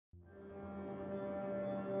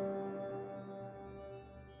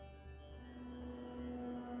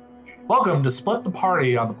Welcome to Split the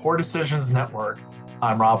Party on the Poor Decisions Network.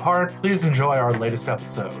 I'm Rob Hart. Please enjoy our latest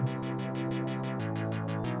episode.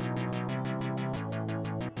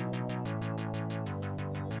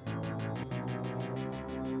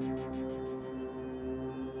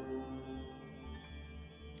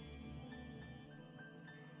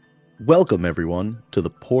 Welcome, everyone, to the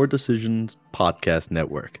Poor Decisions Podcast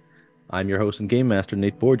Network. I'm your host and game master,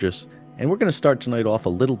 Nate Borges, and we're going to start tonight off a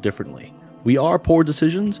little differently. We are Poor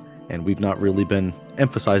Decisions, and we've not really been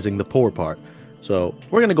emphasizing the poor part. So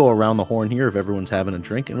we're going to go around the horn here if everyone's having a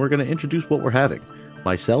drink, and we're going to introduce what we're having.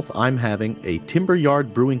 Myself, I'm having a Timber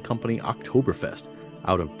Yard Brewing Company Oktoberfest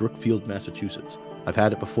out of Brookfield, Massachusetts. I've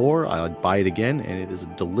had it before, I'd buy it again, and it is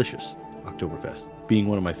a delicious Oktoberfest, being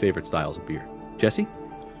one of my favorite styles of beer. Jesse?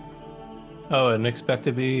 Oh, I didn't expect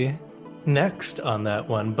to be next on that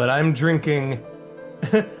one, but I'm drinking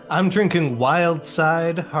Wild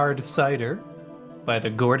Side Hard Cider by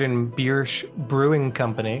the Gordon Biersch Brewing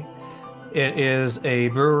Company. It is a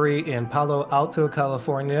brewery in Palo Alto,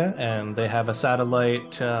 California, and they have a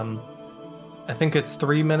satellite, I think it's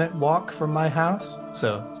 3-minute walk from my house,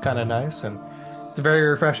 so it's kind of nice, and it's very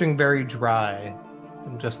refreshing, very dry,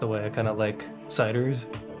 just the way I kind of like ciders,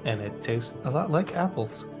 and it tastes a lot like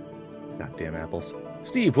apples. Goddamn apples.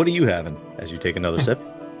 Steve, what are you having as you take another sip?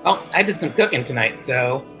 Oh, I did some cooking tonight,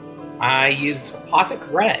 so I used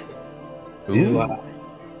Apothic Red. Ooh.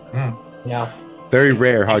 Very Very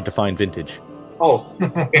rare, hard to find vintage. Oh,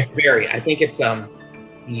 very. I think it's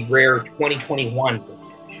the rare 2021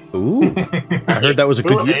 vintage. Ooh. I heard that was a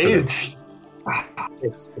good year for them.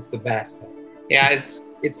 It's the best. Yeah,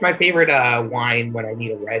 it's my favorite wine when I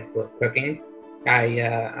need a red for cooking.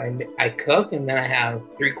 I cook and then I have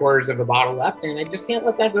 3/4 of a bottle left, and I just can't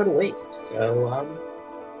let that go to waste. So,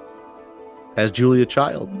 As Julia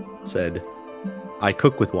Child said, I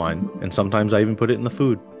cook with wine, and sometimes I even put it in the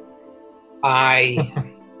food. I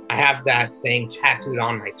have that saying tattooed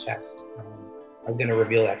on my chest. I was going to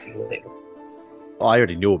reveal that to you later. Well, I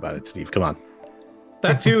already knew about it, Steve. Come on.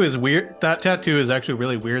 That tattoo is weird. That tattoo is actually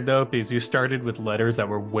really weird, though, because you started with letters that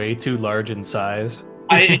were way too large in size.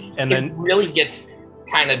 It really gets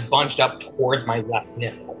kind of bunched up towards my left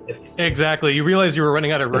nipple. Exactly. You realize you were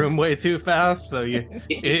running out of room way too fast, so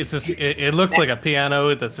it looks like a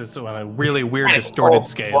piano that's just on a really weird, kind of distorted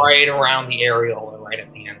scale. Right around the areola, right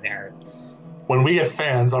at the end there. When we get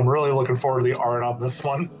fans, I'm really looking forward to the art on this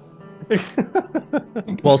one.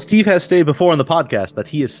 Well, Steve has stated before on the podcast that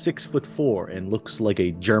he is 6'4" and looks like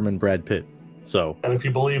a German Brad Pitt. So, And if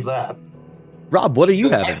you believe that. Rob, what are you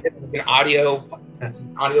having? This is an audio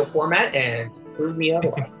format, and prove me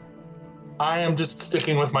otherwise. I am just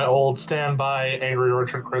sticking with my old standby Angry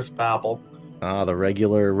Orchard Crisp Apple. Ah, the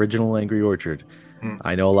regular original Angry Orchard.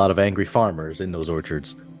 I know a lot of angry farmers in those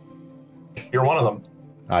orchards. You're one of them.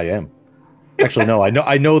 I am. Actually, no,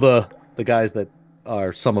 I know the guys that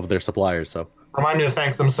are some of their suppliers, so. Remind me to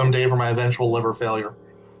thank them someday for my eventual liver failure.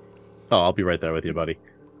 Oh, I'll be right there with you, buddy.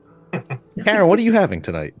 Karen, what are you having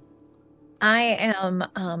tonight? I am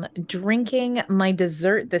drinking my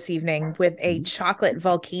dessert this evening with a chocolate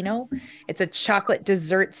volcano. It's a chocolate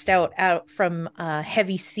dessert stout out from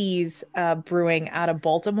Heavy Seas Brewing out of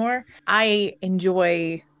Baltimore. I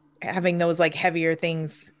enjoy having those like heavier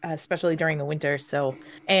things, especially during the winter. So,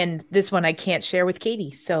 and this one I can't share with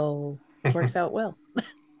Katie, so it works out well.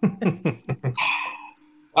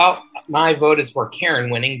 Well, my vote is for Karen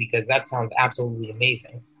winning because that sounds absolutely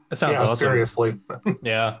amazing. That sounds awesome. Seriously.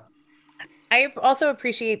 Yeah. I also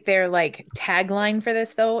appreciate their like tagline for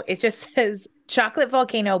this, though. It just says chocolate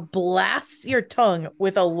volcano blasts your tongue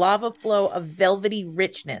with a lava flow of velvety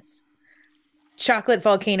richness. Chocolate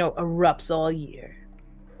volcano erupts all year.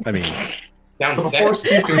 I mean, But before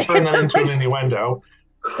Steve can turn that into an innuendo.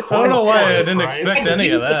 I don't know why I didn't expect any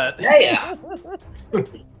of that. Yeah.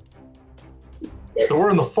 So we're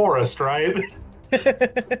in the forest, right?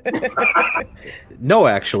 no,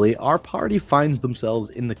 actually, our party finds themselves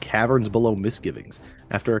in the caverns below Misgivings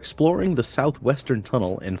after exploring the southwestern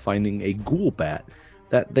tunnel and finding a ghoul bat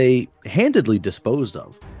that they handedly disposed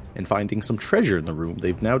of. And finding some treasure in the room,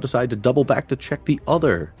 they've now decided to double back to check the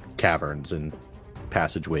other caverns and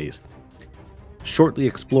passageways. Shortly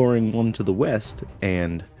exploring one to the west,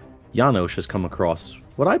 and Janosch has come across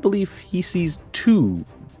what I believe he sees 2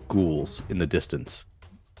 ghouls in the distance.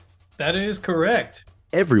 That is correct.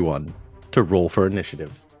 Everyone to roll for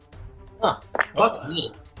initiative. Huh. Fuck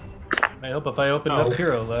me. I hope if I open up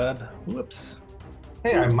Hero Lab. Whoops.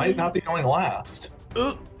 Hey, I might not be going last.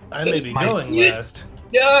 Ooh, I may be going last.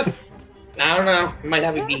 Yeah. I don't know. I might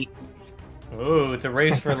have a beat. Ooh, it's a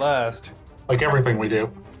race for last. Like everything we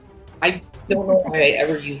do. I don't know why I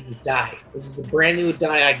ever use this die. This is the brand new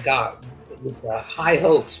die I got with high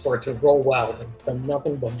hopes for it to roll well, and it's done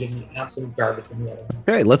nothing but give me absolute garbage in the other.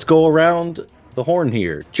 Okay, let's go around the horn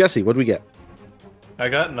here. Jesse, what do we get? I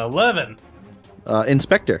got an 11.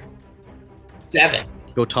 Inspector. 7.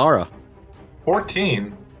 Gotara.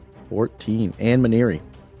 14. 14. And Maniri.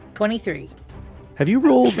 23. Have you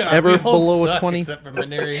rolled God, ever we all below a suck 20? Except for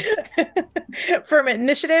Maneri. For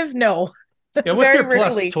initiative, no. Yeah, what's Very your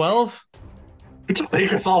plus rarely. 12? You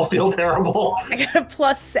make us all feel terrible. I got a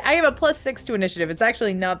plus. I have a +6 to initiative. It's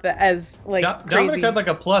actually not as crazy. Dominic had like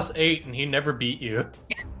a +8, and he never beat you.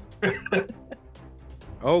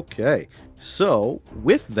 Okay, so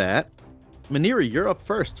with that, Maniri, you're up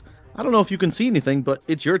first. I don't know if you can see anything, but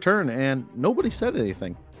it's your turn, and nobody said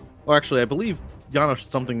anything. Or actually, I believe Janos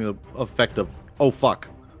something to the effect of, "Oh fuck."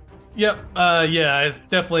 Yep. Yeah, I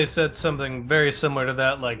definitely said something very similar to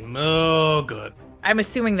that. Like, no good. I'm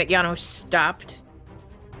assuming that Yano stopped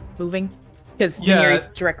moving because Yeah. Maniri's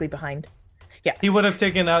directly behind. He would have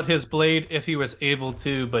taken out his blade if he was able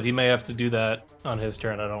to, but he may have to do that on his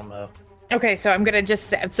turn. I don't know. Okay, so I'm gonna just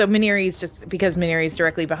say, so Maniri's just because Maniri's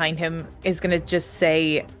directly behind him is gonna just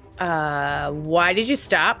say, "Why did you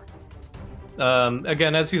stop?"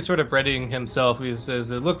 Again, as he's sort of readying himself, he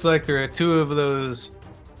says, "It looks like there are 2 of those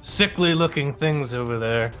sickly-looking things over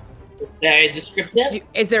there." Descriptive?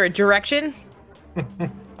 Is there a direction?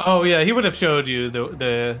 Oh yeah, he would have showed you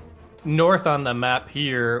the north on the map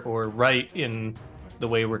here, or right in the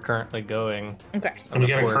way we're currently going. Okay. Can we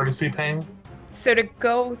get a courtesy ping? So to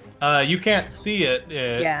go, You can't see it,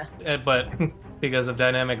 yeah. but because of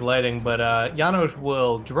dynamic lighting. But Janos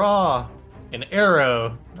will draw an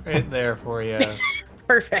arrow right there for you.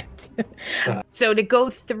 Perfect. So to go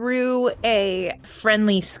through a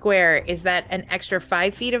friendly square, is that an extra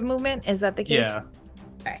 5 feet of movement? Is that the case? Yeah,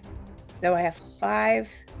 Okay. So I have 5,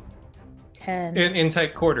 10. in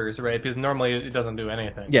tight quarters, right? Because normally it doesn't do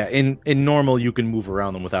anything. Yeah, in normal, you can move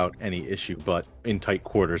around them without any issue, but in tight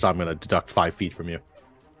quarters, I'm going to deduct 5 feet from you.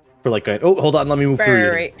 For like a, oh, hold on, let me move through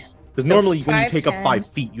you. Right. Because So normally when you 5, take 10, up 5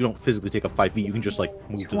 feet, you don't physically take up 5 feet. You can just like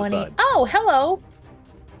move to the 20. side. Oh, hello.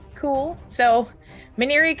 Cool. So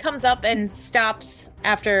Maniri comes up and stops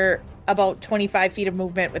after about 25 feet of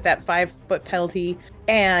movement with that 5-foot penalty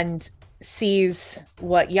and sees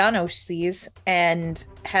what Janos sees and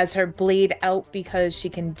has her blade out because she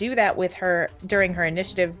can do that with her during her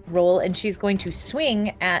initiative roll, and she's going to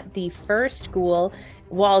swing at the first ghoul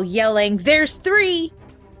while yelling, "There's 3!"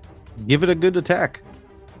 Give it a good attack.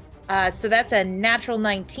 So that's a natural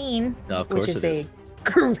 19, Of course which is it is. a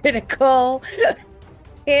critical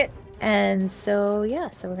hit. And so, yeah,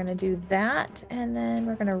 so we're going to do that, and then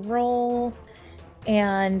we're going to roll,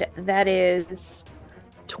 and that is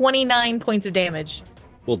 29 points of damage.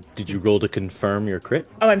 Well, did you roll to confirm your crit?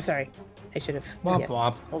 Oh, I'm sorry. I should have. Womp Yes.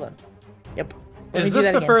 womp. Hold on. Yep. Let me Is do this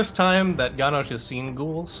that the again. first time that Janos has seen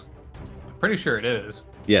ghouls? I'm pretty sure it is.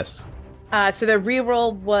 Yes. So the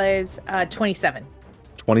reroll was 27.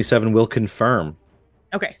 27 will confirm.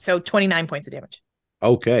 Okay, so 29 points of damage.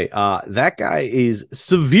 Okay, that guy is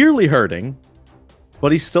severely hurting,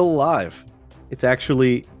 but he's still alive. It's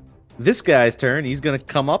actually this guy's turn. He's going to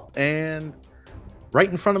come up and right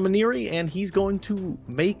in front of Maniri, and he's going to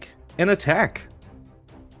make an attack.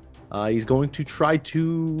 He's going to try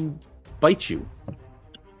to bite you.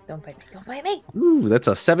 Don't bite me. Don't bite me. Ooh, that's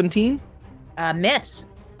a 17. Miss.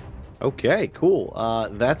 Okay, cool.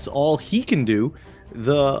 That's all he can do.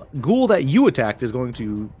 The ghoul that you attacked is going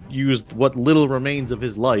to use what little remains of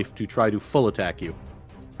his life to try to full attack you.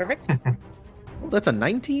 Perfect. Oh, that's a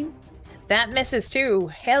 19? That misses too.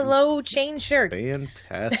 Hello, chain shirt.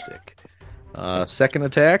 Fantastic. Second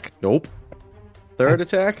attack? Nope. Third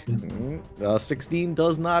attack? 16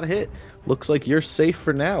 does not hit. Looks like you're safe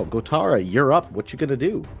for now. Gotara, you're up. What you gonna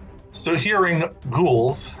do? So hearing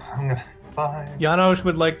ghouls, I'm gonna 5. Janos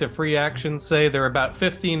would like to free action say they're about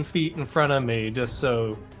 15 feet in front of me, just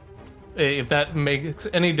so if that makes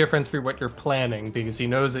any difference for what you're planning, because he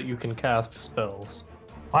knows that you can cast spells.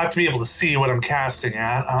 I have to be able to see what I'm casting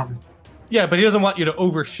at. Yeah, but he doesn't want you to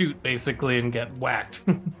overshoot, basically, and get whacked.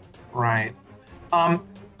 Right.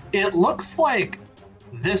 It looks like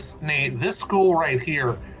this school right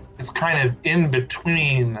here is kind of in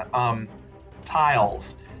between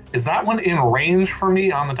tiles. Is that one in range for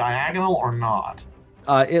me on the diagonal or not?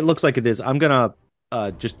 It looks like it is. I'm gonna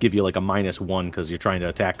just give you like a -1 because you're trying to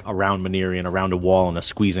attack around Maniri and around a wall in a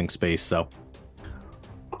squeezing space. So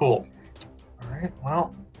Cool. All right.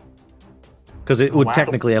 Well, because it would Wow.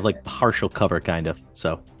 technically have like partial cover, kind of.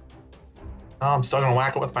 So I'm still gonna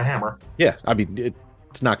whack it with my hammer. yeah, I mean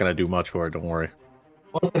it's not gonna do much for it. Don't worry.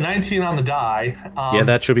 Well, it's a 19 on the die. Yeah,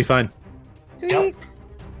 that should be fine. Sweet. Yep.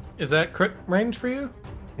 Is that crit range for you?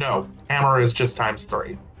 No, hammer is just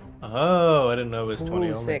 ×3. Oh, I didn't know it was 20 Ooh,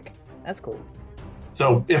 only. sick. That's cool.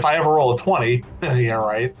 So if I ever roll a 20, yeah,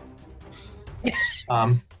 right.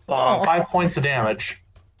 Oh. 5 points of damage.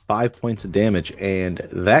 5 points of damage. And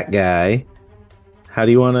that guy, how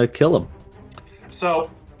do you want to kill him?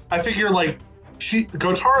 So I figure like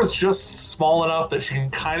Gotara's just small enough that she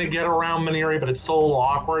can kind of get around Maniri, but it's still a little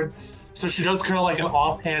awkward. So she does kind of like an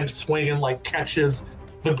offhand swing and like catches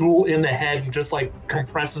the ghoul in the head and just like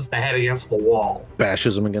compresses the head against the wall.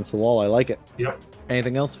 Bashes him against the wall. I like it. Yep,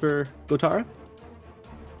 Anything else for Gotara?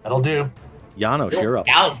 that'll do. Janos, you're up.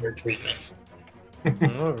 Gallagher treatment.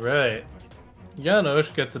 All right. Janos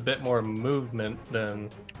gets a bit more movement than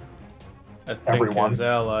I think Everyone. his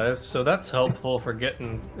allies, so that's helpful for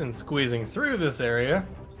getting and squeezing through this area.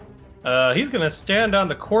 He's going to stand on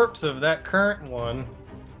the corpse of that current one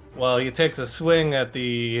while he takes a swing at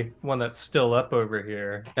the one that's still up over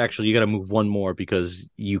here. Actually, you got to move one more because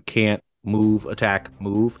you can't move, attack,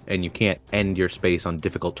 move, and you can't end your space on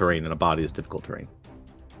difficult terrain, and a body is difficult terrain.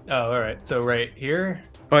 Oh, all right. So right here.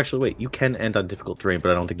 Oh, actually, wait. You can end on difficult terrain,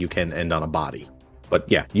 but I don't think you can end on a body. But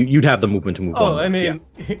yeah, you'd have the movement to move on. Oh, I mean,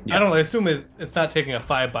 Yeah. I don't assume it's not taking a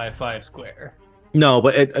 5x5 square. No,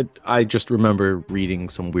 but I just remember reading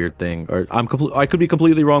some weird thing, or I could be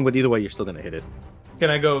completely wrong, but either way, you're still gonna hit it. Can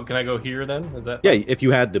I go here then? Is that? Yeah, if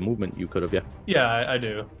you had the movement, you could have. Yeah. Yeah, I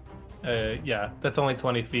do. Yeah, that's only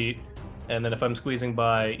 20 feet. And then if I'm squeezing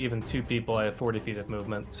by even 2 people, I have 40 feet of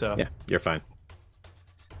movement. So Yeah, you're fine.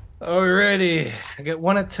 Alrighty, I get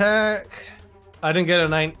 1 attack. I didn't get a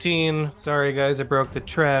 19. Sorry, guys, I broke the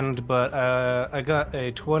trend, but I got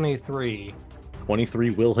a 23. 23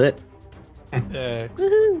 will hit.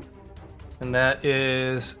 Excellent. And that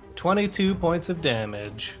is 22 points of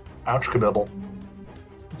damage. Ouch, kabibble.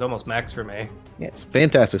 It's almost max for me. Yes,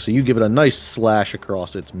 fantastic. So you give it a nice slash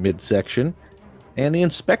across its midsection, and the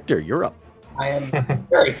inspector, you're up. I am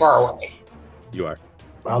very far away. You are.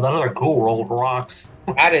 Wow, that other ghoul rolled rocks.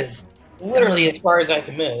 That is literally as far as I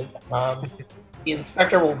can move. The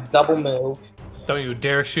inspector will double move. Don't you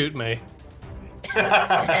dare shoot me.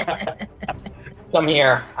 Come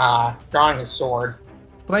here, drawing his sword.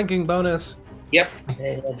 Flanking bonus. Yep,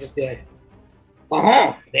 and I just did.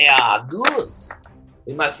 They are ghouls.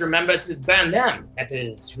 We must remember to burn them. That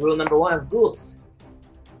is rule number 1 of ghouls.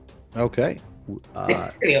 Okay. He'll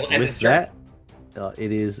end With his turn. that,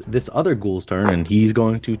 it is this other ghoul's turn, and he's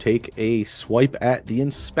going to take a swipe at the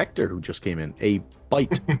inspector who just came in. A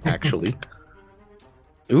bite, actually.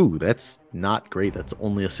 Ooh, that's not great. That's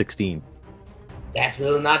only a 16. That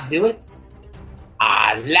will not do it.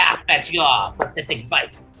 I laugh at your pathetic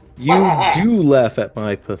bite. You do laugh at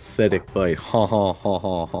my pathetic bite. Ha ha ha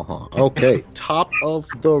ha ha ha. Okay, top of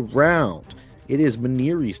the round. It is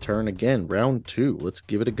Maniri's turn again. Round 2. Let's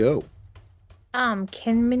give it a go. Can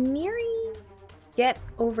Maniri get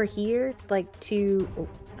over here, like to,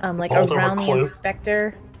 like Vault over around the Clue.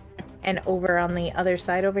 inspector, and over on the other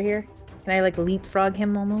side over here? Can I like leapfrog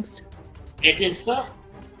him almost? It is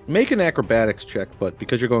first. Make an acrobatics check, but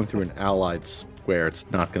because you're going through an allied square, it's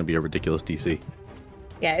not going to be a ridiculous DC.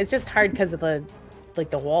 Yeah, it's just hard because of the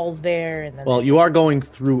walls there, and then. Well, you are going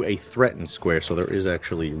through a threatened square, so there is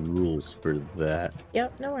actually rules for that.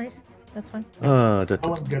 Yep, no worries. That's fine. I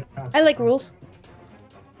I like rules.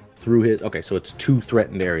 Through hit. Okay, so it's 2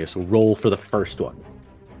 threatened areas. So roll for the first one.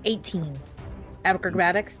 18.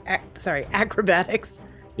 Acrobatics. Acrobatics.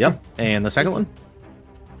 Yep. And the second one?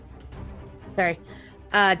 Sorry.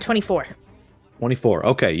 24. 24.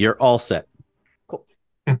 Okay, you're all set. Cool.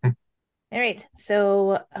 All right.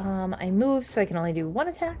 So I move, so I can only do 1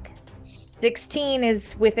 attack. 16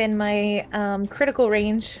 is within my critical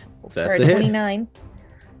range That's for a hit. 29.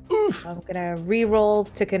 Oof. I'm gonna re-roll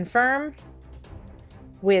to confirm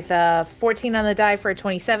with 14 on the die for a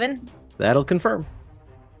 27. That'll confirm.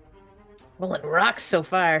 Rolling rocks so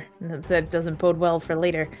far. That doesn't bode well for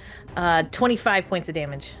later. 25 points of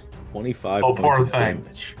damage. 25 Oh, points poor of thing.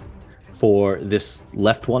 damage. For this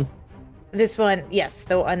left one? This one, yes,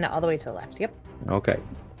 the one all the way to the left. Yep. Okay.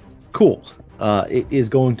 Cool. It is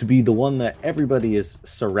going to be the one that everybody is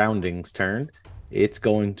surrounding's turn. It's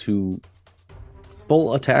going to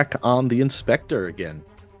full attack on the inspector again.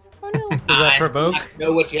 Oh no. Does that I provoke? do not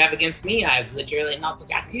know what you have against me. I've literally not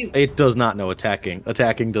attacked you. It does not know attacking.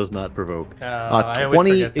 Attacking does not provoke. I always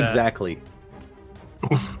 20 forget that. exactly.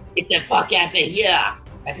 Get the fuck out of here.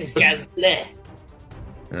 That is child's play.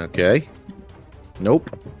 Okay. Nope.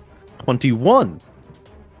 21.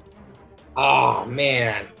 Oh,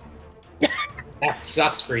 man. That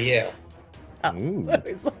sucks for you. Ooh. I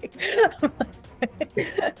was like,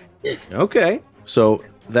 Okay. So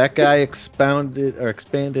that guy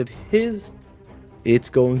expanded his. It's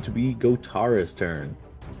going to be Gotara's turn.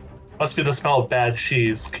 Must be the smell of bad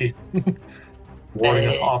cheese. Keep warding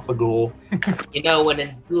it off the ghoul. You know, when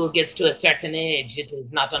a ghoul gets to a certain age, it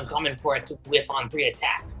is not uncommon for it to whiff on 3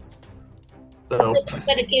 attacks. So, There's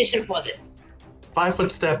medication for this.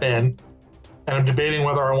 5-foot step in, and I'm debating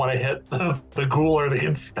whether I want to hit the ghoul or the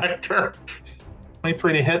inspector.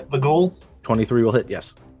 23 to hit the ghoul. 23 will hit,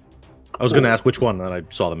 yes. I was going to ask which one, then I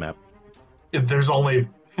saw the map. If there's only...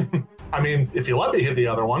 I mean, if you let me hit the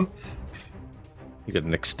other one. You get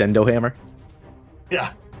an extendo hammer?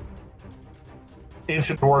 Yeah.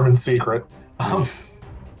 Ancient Dwarven secret.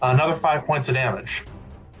 Another 5 points of damage.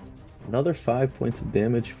 Another 5 points of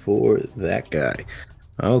damage for that guy.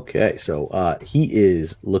 Okay, so he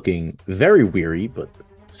is looking very weary, but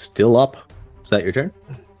still up. Is that your turn?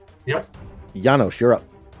 Yep. Janos, you're up.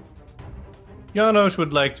 Janos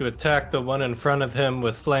would like to attack the one in front of him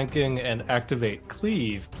with flanking and activate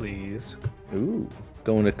Cleave, please. Ooh,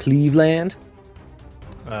 going to Cleveland?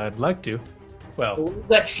 I'd like to. Well,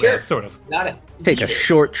 That shirt. yeah, sort of. Got it. Take a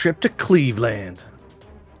short trip to Cleveland.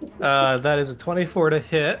 That is a 24 to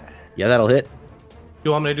hit. Yeah, that'll hit.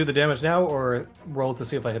 You want me to do the damage now or roll to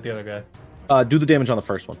see if I hit the other guy? Do the damage on the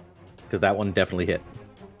first one, because that one definitely hit.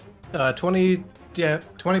 20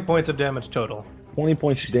 points of damage total. 20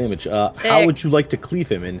 points of damage. How would you like to cleave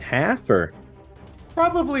him? In half, or?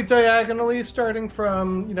 Probably diagonally, starting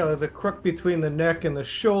from, the crook between the neck and the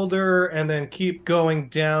shoulder, and then keep going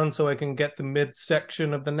down so I can get the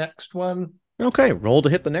midsection of the next one. Okay, roll to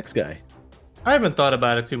hit the next guy. I haven't thought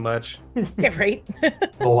about it too much. Yeah, right.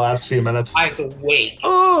 The last few minutes. I have to wait.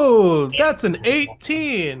 Oh, that's an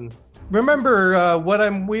 18. Remember what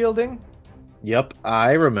I'm wielding? Yep,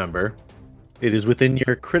 I remember. It is within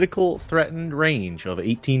your critical threatened range of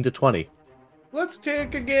 18 to 20. Let's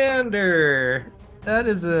take a gander. That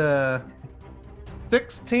is a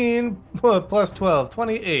 16 plus 12,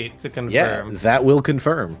 28 to confirm. Yeah, that will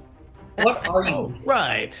confirm. What are you? Oh,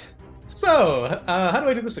 right. So, how do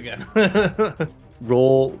I do this again?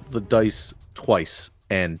 Roll the dice twice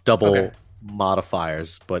and double Okay.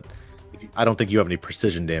 modifiers, but I don't think you have any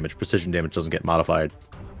precision damage. Precision damage doesn't get modified.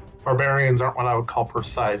 Barbarians aren't what I would call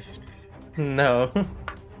precise. No.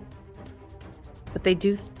 But they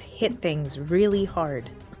do hit things really hard.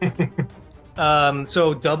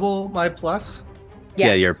 So double my plus?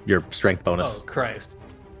 Yes. Yeah, your strength bonus. Oh, Christ.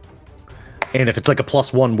 And if it's like a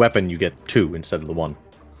 +1 weapon, you get 2 instead of the 1.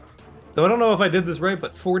 So I don't know if I did this right,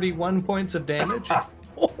 but 41 points of damage?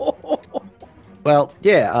 Well,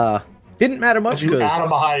 yeah, didn't matter much You because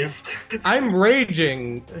atomize. I'm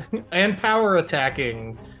raging and power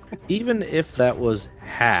attacking. even if that was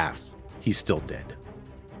half, he's still dead.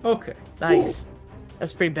 Okay. Nice.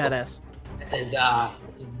 That's pretty badass. It is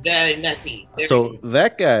very messy. So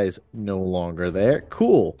that guy's no longer there.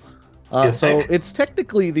 Cool. So it's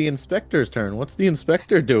technically the inspector's turn. What's the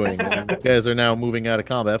inspector doing? You guys are now moving out of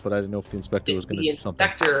combat, but I didn't know if the inspector was going to The do something.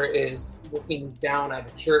 inspector is looking down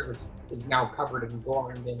at a shirt which is now covered in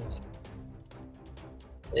gore and being like,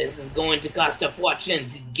 "This is going to cost a fortune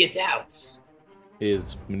to get out."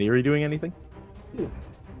 Is Maniri doing anything?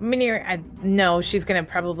 Munir, no, she's gonna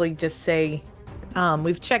probably just say,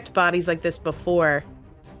 we've checked bodies like this before,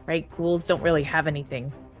 right? Ghouls don't really have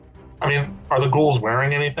anything. I mean, are the ghouls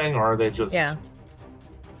wearing anything, or are they just... Yeah.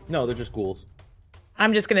 No, they're just ghouls.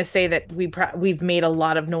 I'm just gonna say that we've made a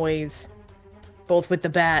lot of noise, both with the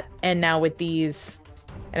bat and now with these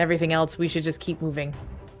and everything else. We should just keep moving.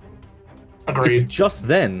 Agreed. It's just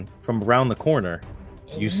then, from around the corner,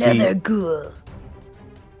 you Another see ghoul.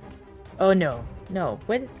 Oh no. No.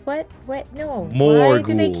 What? No. More Why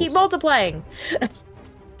do they keep ghouls. multiplying?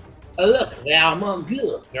 Oh, look, there are more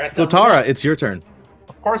ghouls. Right So Tara, it's your turn.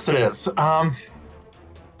 Of course it is. Oh,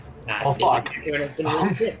 fuck.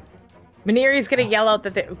 Maniri's gonna yell out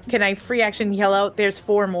that can I free action yell out there's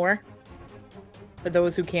 4 more? For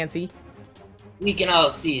those who can't see. We can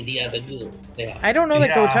all see the other ghouls there. I don't know that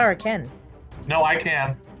Yeah. Gotara can. No, I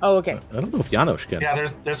can. Oh, okay. I don't know if Janos can. Yeah,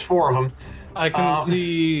 there's 4 of them. I can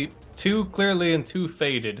see 2 clearly and 2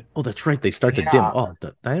 faded. Oh, that's right. They start to Yeah. dim. Oh,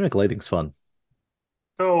 the dynamic lighting's fun.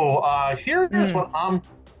 So here's what I'm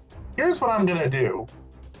gonna do.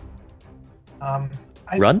 I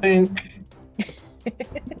Run? think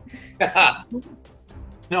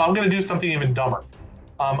no, I'm gonna do something even dumber.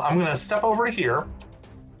 I'm gonna step over here.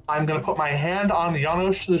 I'm gonna put my hand on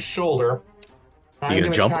Janos' shoulder. I'm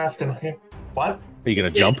gonna jump? Cast what? Are you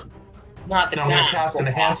going to jump? Not the No, I'm gonna cast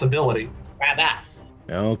enhance ability. Badass.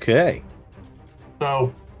 Okay.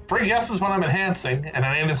 So 3 guesses when I'm enhancing, and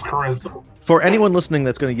an is charisma. For anyone listening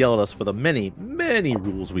that's going to yell at us for the many, many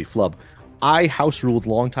rules we flub, I house ruled a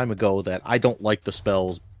long time ago that I don't like the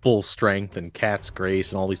spells Bull Strength and Cat's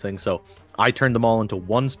Grace and all these things, so I turned them all into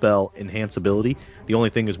one spell, Enhance Ability. The only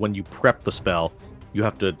thing is when you prep the spell, you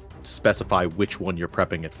have to specify which one you're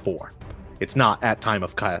prepping it for. It's not at time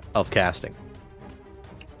of casting.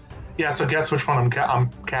 Yeah, so guess which one I'm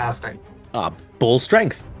casting. Bull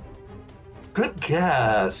Strength. Good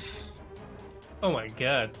guess. Oh my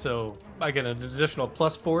god, so I get an additional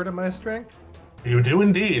 +4 to my strength? You do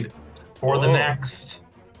indeed. For the Whoa. next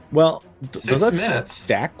Well, 6 does that minutes.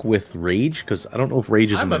 stack with Rage? Because I don't know if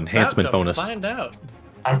Rage is I'm an enhancement about to bonus. find out.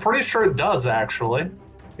 I'm pretty sure it does, actually.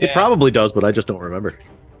 It Yeah. probably does, but I just don't remember.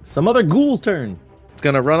 Some other ghoul's turn. It's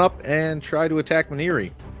going to run up and try to attack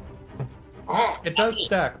Maniri. Oh, It does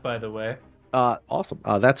stack, by the way. Awesome.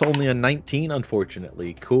 That's only a 19,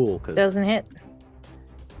 unfortunately. Cool, because Doesn't hit.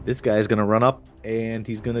 this guy's going to run up and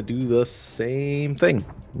he's going to do the same thing.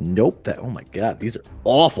 Nope. Oh my god, these are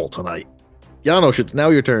awful tonight. Janosch, it's now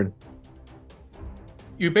your turn.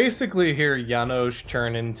 You basically hear Janosch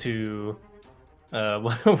turn into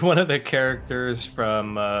one of the characters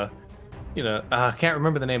from, I can't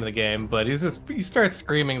remember the name of the game, but he starts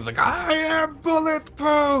screaming. He's like, I am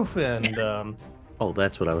bulletproof! And, Oh,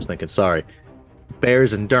 that's what I was thinking. Sorry.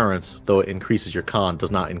 Bear's endurance, though it increases your con,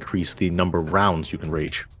 does not increase the number of rounds you can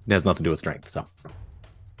rage. It has nothing to do with strength, so.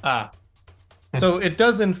 So it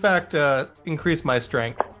does, in fact, increase my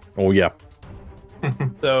strength. Oh, yeah.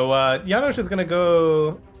 So Janosch is going to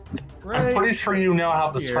go right. I'm pretty sure you now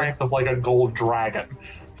have the here. strength of like a gold dragon.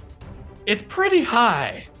 It's pretty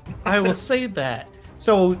high. I will say that.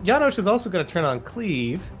 So Janosch is also going to turn on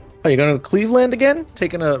Cleave. Oh, you're going to Cleveland again?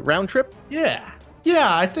 Taking a round trip? Yeah,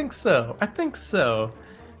 I think so.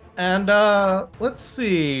 And let's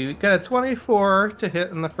see. We got a 24 to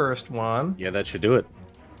hit in the first one. Yeah, that should do it.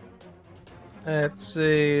 Let's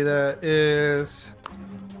see. That is.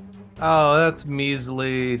 Oh, that's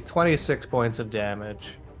measly 26 points of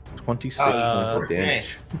damage. 26 points of okay.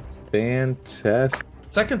 damage. Fantastic.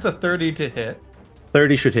 Second's a 30 to hit.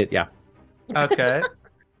 30 should hit, yeah. Okay.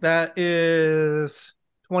 That is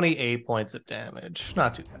 28 points of damage.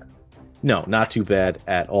 Not too bad. No, not too bad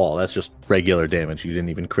at all. That's just regular damage. You didn't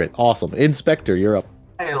even crit. Awesome. Inspector, you're up.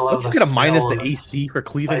 I love Don't you the get a minus smell to of AC for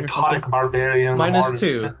cleaving or Psychotic something? barbarian. Minus Martin 2.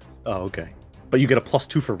 Smith. Oh, okay. But you get a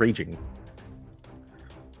 +2 for raging.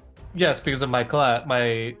 Yes, because of my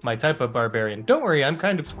my type of barbarian. Don't worry, I'm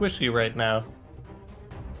kind of squishy right now.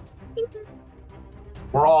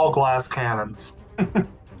 We're all glass cannons.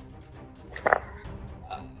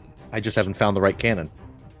 I just haven't found the right cannon.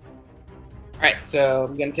 All right, so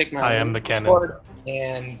I'm gonna take my. I am the cannon. sword,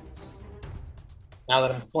 and now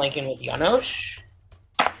that I'm flanking with Janosch,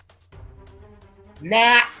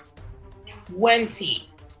 nat 20.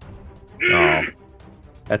 Oh,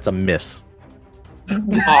 that's a miss.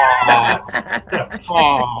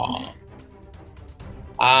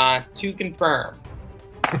 Aw. To confirm.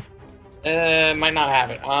 Might not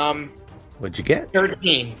have it. What'd you get?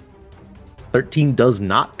 13. 13 does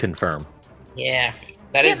not confirm. Yeah,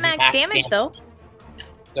 that is Get max damage though.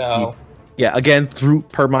 So Yeah, again,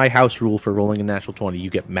 per my house rule for rolling a natural 20, you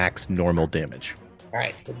get max normal damage. all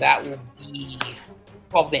right, so that will be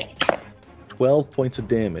 12 damage. 12 points of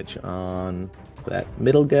damage on that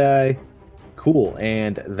middle guy. Cool,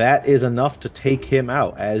 and that is enough to take him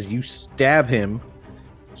out. As you stab him,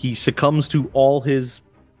 he succumbs to all his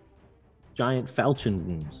giant falchion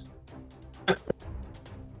wounds.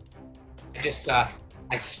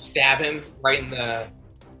 I stab him right in the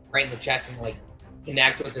chest and like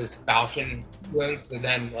connects with his falchion wound. So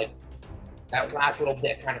then like that last little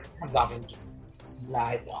bit kind of comes off and just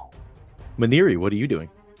slides off. Maniri, what are you doing?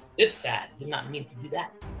 It's sad. Did not mean to do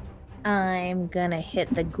that. I'm gonna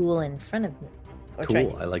hit the ghoul in front of me. Or try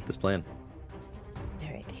Cool, to. I like this plan. All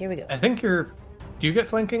right, here we go. I think do you get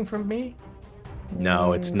flanking from me?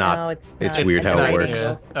 No, it's not. No, it's It's not. weird how it diagonal.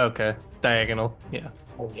 works. Yeah. Okay. Diagonal. Yeah.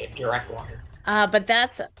 Oh yeah, direct line. But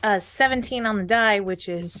that's a 17 on the die, which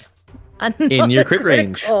is In your crit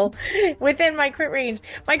range. critical within my crit range.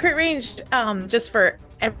 My crit range, just for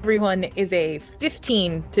everyone, is a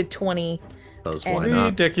 15 to 20. Because And why not?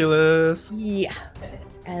 Ridiculous. Yeah.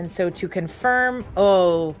 And so to confirm,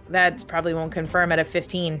 that probably won't confirm at a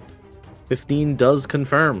 15. 15 does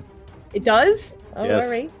confirm. It does? Oh, Yes.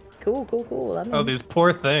 all right. Cool. Oh, these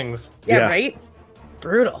poor things. yeah, yeah. right?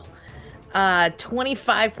 Brutal.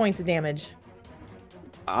 25 points of damage.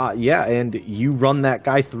 Yeah, and you run that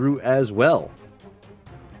guy through as well.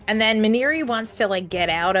 And then Maniri wants to like get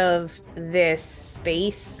out of this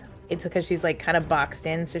space. It's because she's like kind of boxed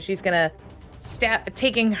in. So she's gonna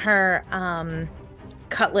taking her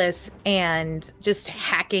cutlass and just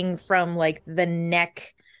hacking from like the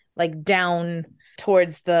neck like down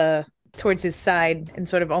towards his side and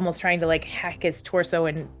sort of almost trying to like hack his torso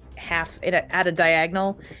in half at a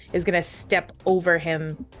diagonal, is going to step over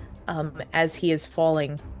him as he is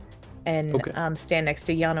falling and stand next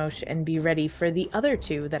to Janosch and be ready for the other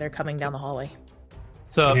two that are coming down the hallway.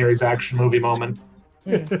 So Here's action movie moment.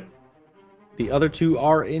 The other two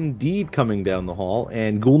are indeed coming down the hall,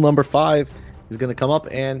 and ghoul number 5 is going to come up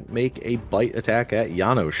and make a bite attack at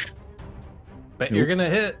Janosch. but you're gonna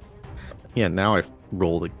hit. Yeah, now I've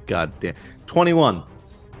rolled a goddamn 21.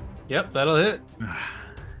 Yep, that'll hit.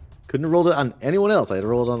 Couldn't have rolled it on anyone else. I had to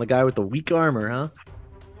roll it on the guy with the weak armor, huh?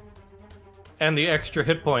 And the extra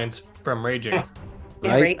hit points from raging. Yeah,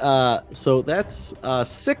 Right. So that's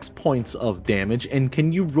 6 points of damage. And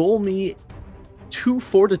can you roll me 2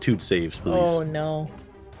 fortitude saves, please? Oh no.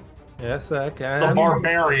 Yes, I can. The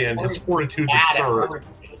barbarian, his fortitude's absurd.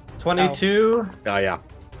 22 Oh, yeah.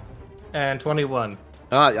 and 21.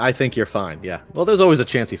 I think you're fine. Yeah. Well, there's always a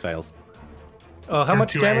chance he fails. Oh, how You're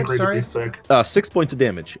much too damage? angry to Sorry. be sick. 6 points of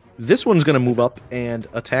damage. This one's going to move up and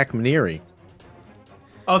attack Maniri.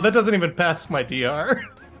 Oh, that doesn't even pass my DR.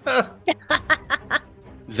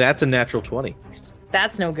 That's a natural 20.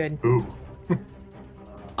 That's no good. Ooh.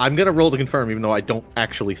 I'm going to roll to confirm, even though I don't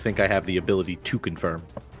actually think I have the ability to confirm.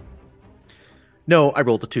 No, I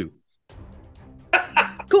rolled a 2.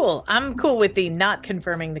 Cool. I'm cool with the not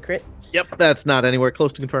confirming the crit. Yep, that's not anywhere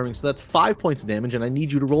close to confirming. So that's 5 points of damage, and I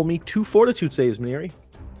need you to roll me 2 fortitude saves, Maniri.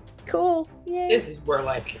 Cool. Yay. This is where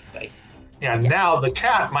life gets dicey. Yeah, now the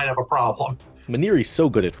cat might have a problem. Maniri's so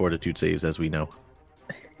good at fortitude saves, as we know.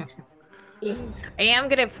 I am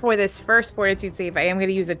gonna, for this first fortitude save, I am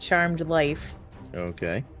gonna use a charmed life.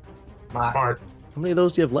 Okay. Smart. How many of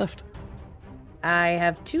those do you have left? I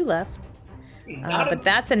have 2 left. Not But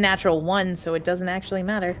that's a natural 1, so it doesn't actually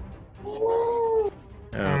matter.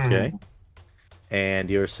 Okay. And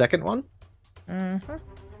your second one? Mm-hmm.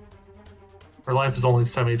 Her life is only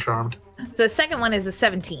semi-charmed. So the second one is a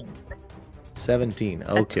 17. 17.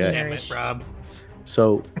 That's Okay. Damn it, Rob.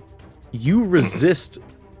 So you resist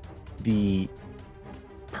the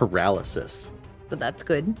paralysis. But that's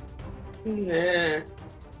good. Nah.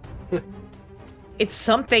 It's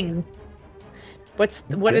something.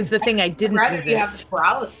 What is the thing I didn't I'd rather you have resist?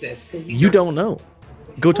 paralysis because You don't know.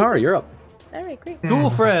 Gotara, you're up. All right, great. Ghoul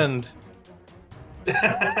friend.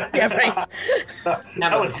 Yeah, right.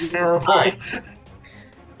 That was terrible.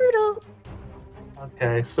 Brutal.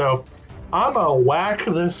 Okay, so I'm gonna whack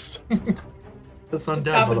this this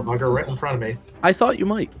undead motherfucker right in front of me. I thought you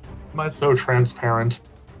might. Am I so transparent?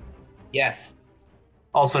 Yes.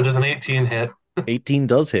 Also, does an 18 hit? 18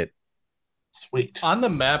 does hit. Sweet. On the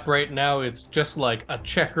map right now, it's just like a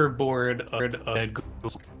checkerboard of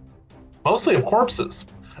ghouls. Mostly of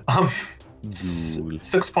corpses. Ghoul.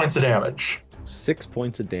 6 points of damage. 6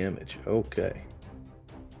 points of damage. Okay.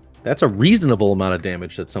 That's a reasonable amount of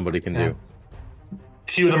damage that somebody can do.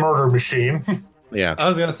 Cue the murder machine. Yeah. I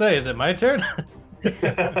was gonna say, is it my turn?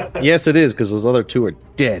 Yes, it is, because those other two are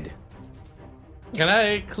dead. Can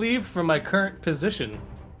I cleave from my current position?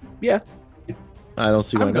 Yeah. I don't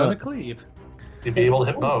see why I'm gonna not. cleave. You'd be able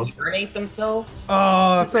to hit both. Urinate themselves.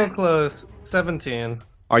 Oh, so close. 17.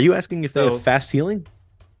 Are you asking if they So- have fast healing?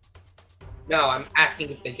 No, I'm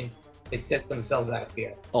asking if they piss themselves out of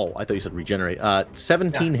fear. Oh, I thought you said regenerate.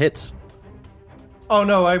 17 hits. Oh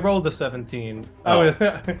no, I rolled a 17. Oh.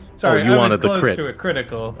 Sorry, Oh, you I was wanted the close crit. to a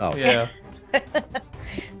critical. Oh. Yeah.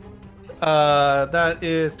 That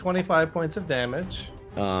is 25 points of damage,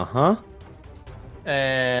 Uh-huh.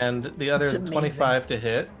 and the other That's is amazing. 25 to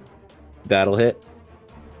hit, That'll hit.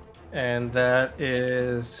 and that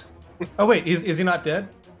is. Oh wait, is he not dead?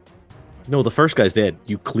 No, the first guy's dead.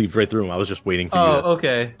 You cleaved right through him. I was just waiting for you Oh, to...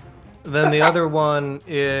 okay. Then the other one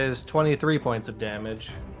is 23 points of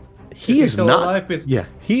damage. He is still not... alive? Is- Yeah,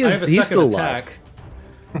 he I is. have a He's second still attack.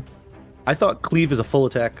 alive. I thought cleave is a full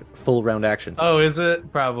attack, full round action. Oh, is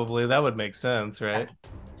it? Probably. That would make sense, right?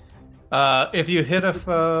 If you hit a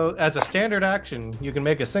foe as a standard action, you can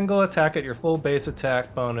make a single attack at your full base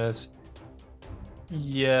attack bonus.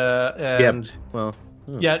 Yeah, and Well,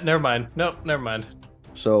 yeah, never mind. Nope, never mind.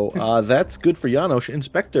 so that's good for Janosch.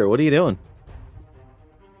 Inspector, what are you doing?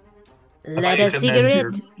 Light you a can then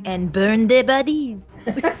cigarette and burn their bodies.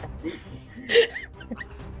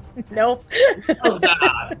 No. Those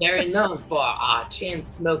are very known for chain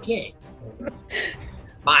smoking.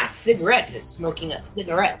 My cigarette is smoking a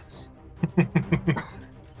cigarette.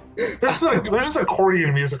 There's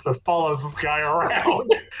accordion music that follows this guy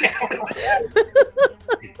around.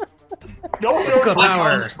 No one knows where it Power.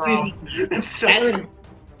 comes from. It's just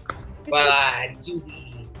Well, I do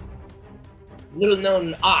the little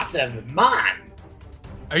known art of mime.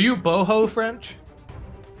 Are you boho French?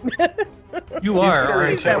 You He's are,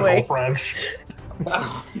 aren't you? that way. stereotypical French.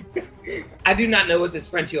 I do not know what this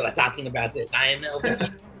French you are talking about is. I am Elvish.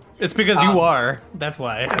 It's because you are. That's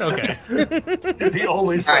why. Okay. The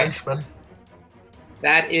only right. Frenchman.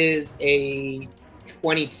 That is a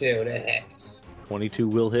 22 to hit. 22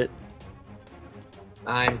 will hit.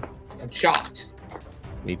 I'm shocked.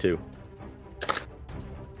 Me too. Do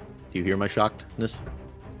you hear my shockedness?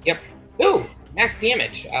 Yep. Ooh, max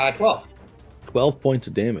damage. 12. 12 points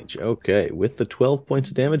of damage. Okay, with the 12 points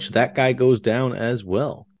of damage, that guy goes down as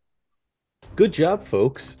well. Good job,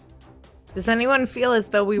 folks. Does anyone feel as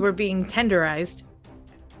though we were being tenderized?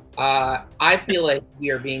 I feel like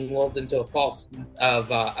we are being lulled into a false sense of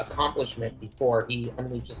accomplishment before he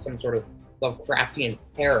unleashes some sort of Lovecraftian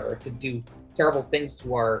terror to do terrible things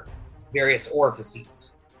to our various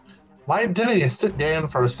orifices. Why didn't you sit down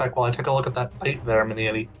for a sec while I take a look at that bite there,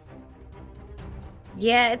 Manieri?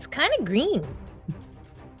 Yeah, it's kind of green.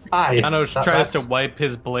 Janos tries to wipe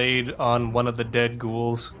his blade on one of the dead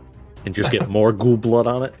ghouls. And just get more ghoul blood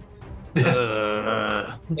on it.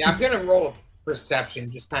 Yeah, I'm gonna roll a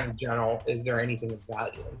perception, just kind of general. Is there anything of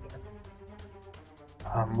value in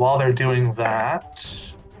here? While they're doing that,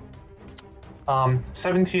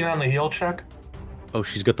 17 on the heal check. Oh,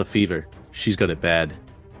 she's got the fever. She's got it bad.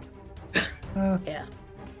 Yeah.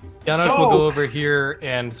 Janos will go over here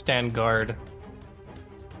and stand guard.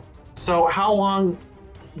 So how long,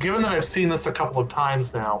 given that I've seen this a couple of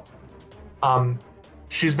times now,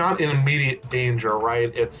 she's not in immediate danger,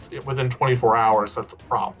 right? It's within 24 hours, that's a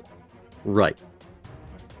problem. Right.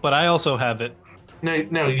 But I also have it.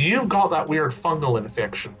 No, you've got that weird fungal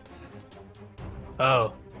infection.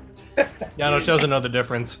 Oh. Janos doesn't know the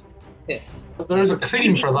difference. There's a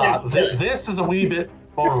cream for that. This is a wee bit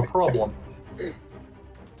more of a problem.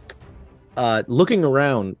 Looking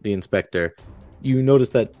around the inspector, you notice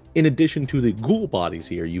that in addition to the ghoul bodies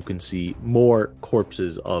here, you can see more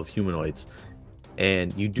corpses of humanoids.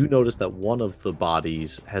 And you do notice that one of the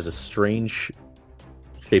bodies has a strange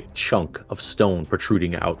shaped chunk of stone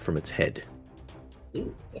protruding out from its head.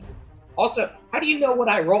 Ooh, yes. Also, how do you know what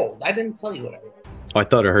I rolled? I didn't tell you what I rolled. Oh, I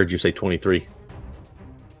thought I heard you say 23.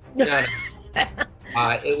 No.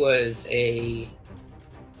 It was a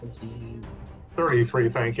 33,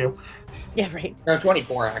 thank you. Yeah, right. no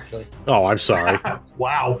 24 actually. Oh, I'm sorry.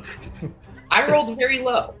 Wow. I rolled very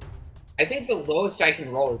low. I think the lowest I can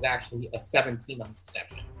roll is actually a 17 on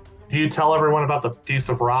perception. Do you tell everyone about the piece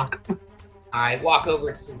of rock? I walk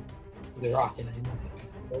over to the rock and I'm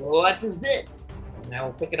like, what is this? And I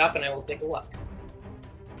will pick it up and I will take a look.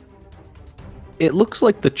 It looks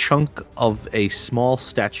like the chunk of a small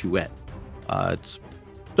statuette. It's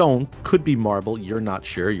stone, could be marble. You're not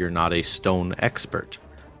sure. You're not a stone expert.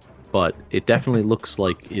 But it definitely looks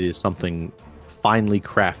like it is something finely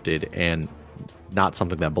crafted and not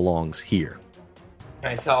something that belongs here.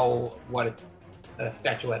 Can I tell what it's a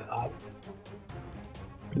statuette of?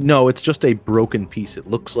 No, it's just a broken piece. It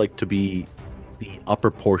looks like to be the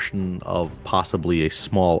upper portion of possibly a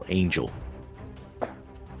small angel.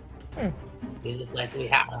 Does it look like we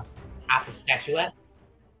have half a statuette?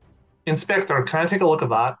 Inspector, can I take a look at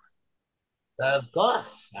that? Of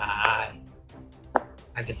course. I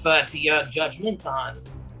defer to your judgment on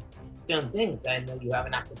stone things. I know you have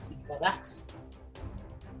an aptitude for that.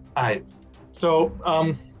 Alright. So,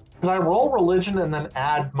 can I roll religion and then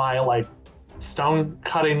add my, stone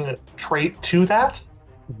cutting trait to that?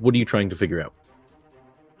 What are you trying to figure out?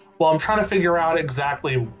 Well, I'm trying to figure out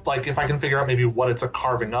exactly, if I can figure out maybe what it's a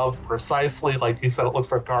carving of precisely. Like you said, it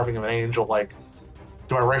looks like carving of an angel.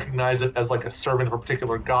 Do I recognize it as, a servant of a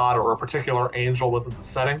particular god or a particular angel within the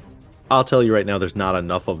setting? I'll tell you right now, there's not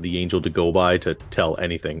enough of the angel to go by to tell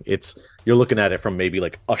anything. You're looking at it from maybe,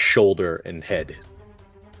 a shoulder and head.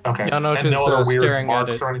 Okay. Janos And is no other weird staring at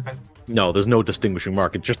marks it. or anything? No, there's no distinguishing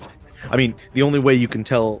mark. It's just, the only way you can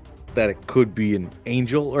tell that it could be an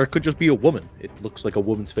angel or it could just be a woman. It looks like a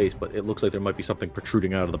woman's face, but it looks like there might be something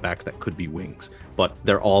protruding out of the backs that could be wings. But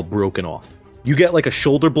they're all broken off. You get a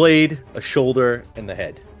shoulder blade, a shoulder, and the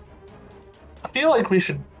head. I feel like we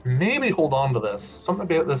should maybe hold on to this. Something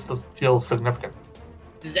about this feels significant.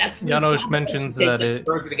 Janos mentions that it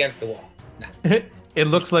throws it against the wall. No. it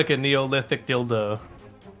looks like a Neolithic dildo.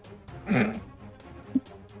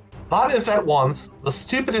 That is at once the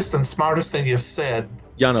stupidest and smartest thing you've said.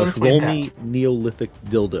 Janos, since we roll met. me Neolithic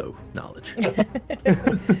dildo knowledge.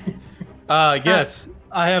 Yes,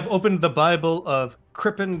 I have opened the Bible of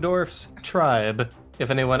Krippendorf's tribe, if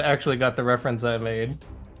anyone actually got the reference I made.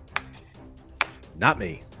 Not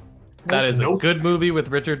me. That is a Nope. good movie with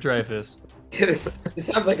Richard Dreyfuss. It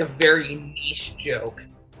sounds like a very niche joke.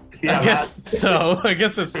 Yeah, I guess so. I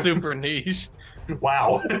guess it's super niche.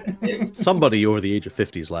 Wow. Somebody over the age of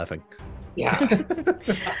 50 is laughing. Yeah.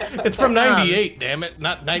 It's from 98, damn it,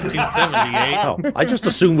 not 1978. Oh, I just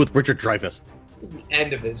assumed with Richard Dreyfuss. It's the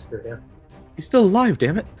end of his career. He's still alive,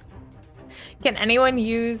 damn it. Can anyone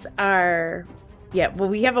use our... Yeah, well,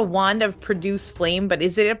 we have a wand of produce flame, but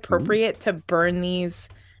is it appropriate to burn these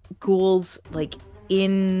ghouls, like,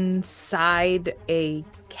 inside a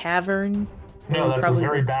cavern? No, that's a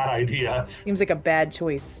very bad idea. Seems like a bad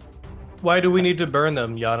choice. Why do we need to burn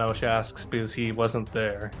them? Janosch asks because he wasn't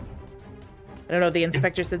there. I don't know, the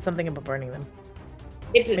inspector said something about burning them.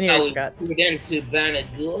 It's I no forgot. prudent to burn a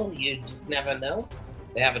ghoul. You just never know.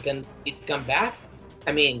 They have a tendency to come back.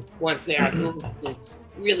 I mean, once they are ghouls, it's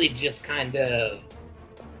really just kind of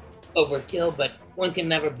overkill, but one can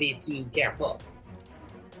never be too careful.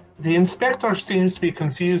 The inspector seems to be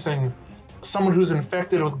confusing someone who's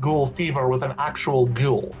infected with ghoul fever with an actual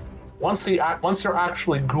ghoul. Once you're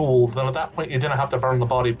actually ghoul, then at that point you didn't have to burn the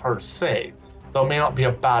body per se, though it may not be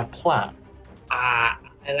a bad plan. I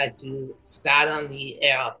like to sat on the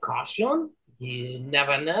air of caution. You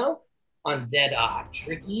never know. Undead are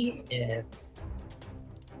tricky, and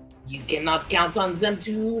you cannot count on them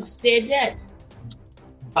to stay dead.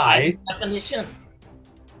 By definition.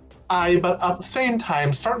 But at the same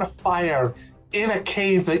time, starting a fire in a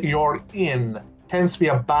cave that you're in tends to be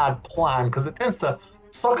a bad plan, because it tends to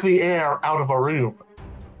suck the air out of a room.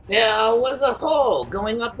 There was a hole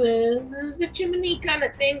going up, there's a chimney kind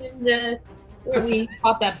of thing in the where we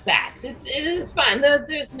caught that bat. It is fine.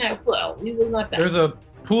 There's no flow. We will not die. There's a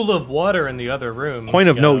pool of water in the other room. Point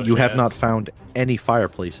of note, Janosch you have adds. not found any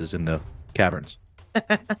fireplaces in the caverns.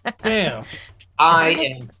 Damn. I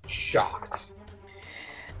am shocked.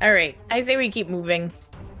 All right, I say we keep moving.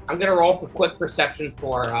 I'm gonna roll for quick perception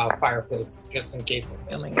for fireplace, just in case.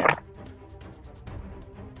 Oh my god.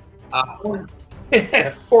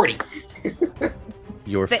 40.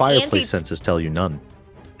 Your The fireplace senses tell you none.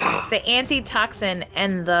 The antitoxin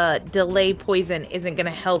and the delay poison isn't going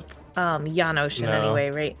to help Janosch in No. any way,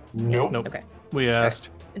 right? Nope. Nope. Okay. We asked.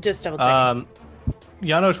 Just double checking.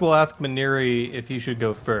 Janosch will ask Maniri if he should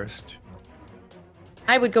go first.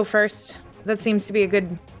 I would go first. That seems to be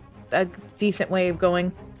a decent way of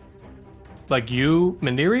going. Like you,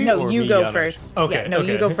 Maniri? No, or you me, go Janosch? first. Okay. Yeah, no,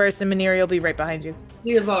 okay. you go first, and Maniri will be right behind you.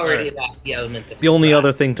 We have already Alright. lost the element of The only surprise.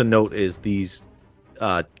 other thing to note is these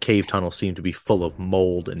cave tunnels seem to be full of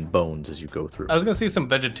mold and bones as you go through. I was gonna see some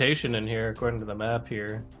vegetation in here according to the map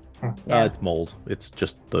here. Yeah. It's mold. It's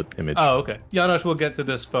just the image. Oh, okay. Janosch will get to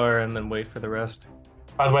this far and then wait for the rest.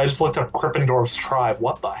 By the way, I just looked up Krippendorf's tribe.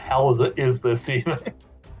 What the hell is this even?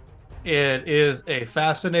 It is a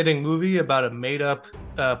fascinating movie about a made-up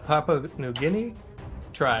Papua New Guinea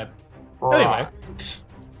tribe. Anyway.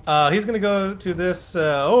 He's gonna go to this.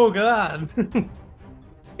 Oh God!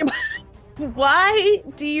 Why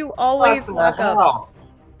do you always What the walk up? hell?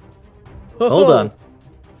 Hold on.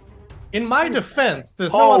 In my defense,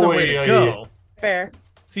 there's no other way to yeah, go. yeah. Fair.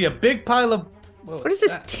 See a big pile of. What is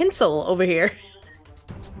this tinsel over here?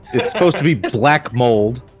 It's supposed to be black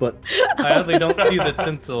mold, but I hardly don't see the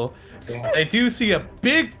tinsel. I do see a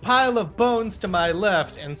big pile of bones to my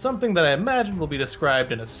left, and something that I imagine will be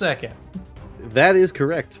described in a second. that is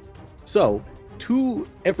correct. So, to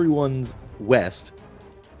everyone's west,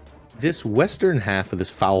 this western half of this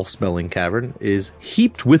foul-smelling cavern is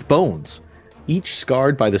heaped with bones, each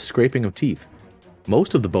scarred by the scraping of teeth.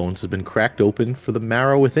 Most of the bones have been cracked open for the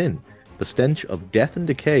marrow within. The stench of death and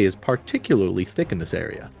decay is particularly thick in this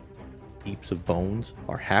area. Heaps of bones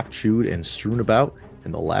are half chewed and strewn about,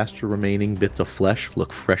 and the last remaining bits of flesh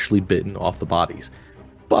look freshly bitten off the bodies.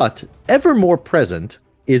 But ever more present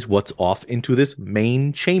is what's off into this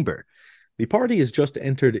main chamber. The party has just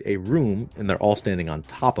entered a room, and they're all standing on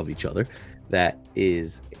top of each other. That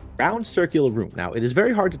is a round circular room. Now, it is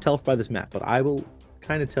very hard to tell by this map, but I will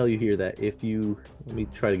kind of tell you here that if you... Let me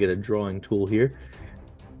try to get a drawing tool here.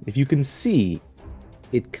 If you can see,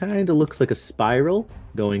 it kind of looks like a spiral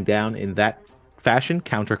going down in that fashion,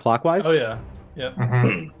 counterclockwise. Oh yeah, yep.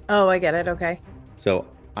 Mhm. Oh, I get it. Okay. So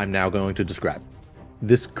I'm now going to describe.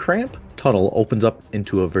 This cramp tunnel opens up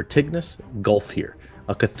into a vertiginous gulf here,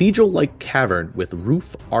 a cathedral-like cavern with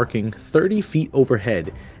roof arcing 30 feet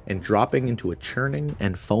overhead and dropping into a churning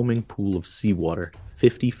and foaming pool of seawater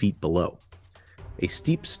 50 feet below. A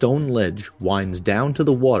steep stone ledge winds down to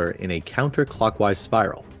the water in a counterclockwise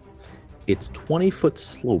spiral. Its 20-foot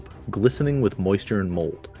slope glistening with moisture and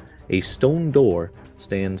mold. A stone door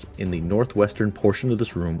stands in the northwestern portion of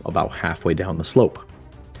this room about halfway down the slope.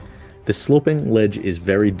 The sloping ledge is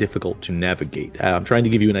very difficult to navigate. I'm trying to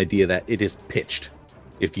give you an idea that it is pitched.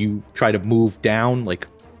 If you try to move down, like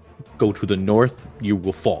go to the north, you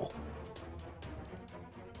will fall.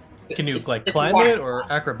 Can you like It's climb water. it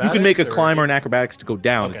or acrobatics? You can make a or- climb or an acrobatics to go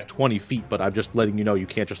down. Okay. It's 20 feet, but I'm just letting you know you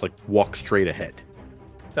can't just like walk straight ahead.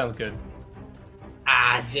 Sounds good.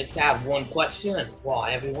 I just have one question for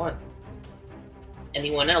everyone. Is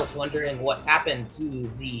anyone else wondering what's happened to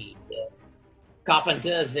the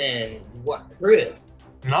carpenters and what crew?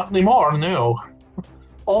 Not anymore, no.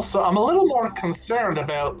 Also, I'm a little more concerned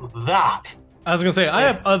about that. I was gonna say I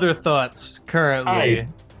have other thoughts currently. Aye.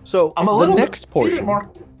 So I'm a the little next portion more.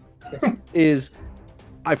 is,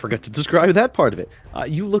 I forgot to describe that part of it.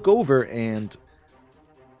 You look over and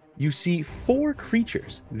you see 4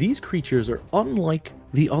 creatures. These creatures are unlike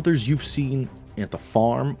the others you've seen at the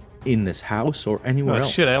farm, in this house, or anywhere Oh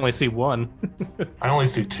else. shit! I only see one. I only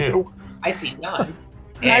see 2. I see none.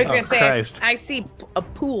 I was Oh, gonna say Christ. I see a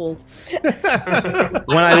pool.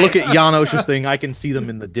 When I look at Janosch's thing, I can see them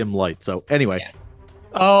in the dim light. So anyway, Yeah.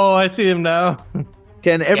 Oh, I see him now.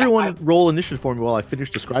 can everyone I- roll initiative for me while I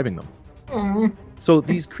finish describing them? Mm. So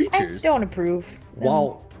these I creatures, don't approve.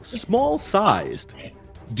 while small-sized,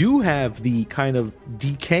 do have the kind of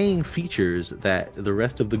decaying features that the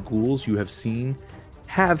rest of the ghouls you have seen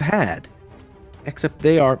have had, except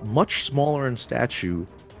they are much smaller in stature,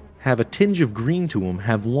 have a tinge of green to them,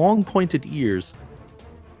 have long pointed ears,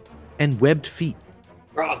 and webbed feet.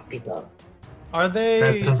 Frog people. Are they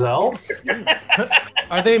Santa's elves?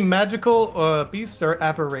 are they magical beasts or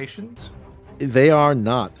aberrations? They are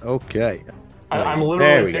not. Okay. I'm There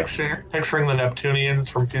literally we go. picturing the Neptunians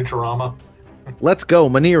from Futurama. Let's go,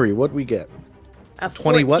 Maniri. What we get? A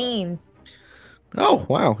 20 what? 14. Oh,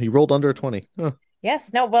 wow. He rolled under a 20. Huh.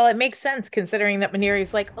 Yes, no, well, it makes sense considering that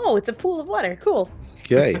Maniri's like, oh, it's a pool of water. Cool.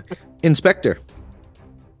 Okay. Inspector.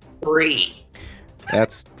 3.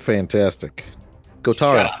 That's fantastic. Shut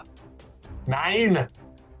Gotara. up. 9.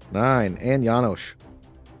 9. And Janosch.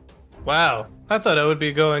 Wow, I thought I would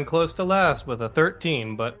be going close to last with a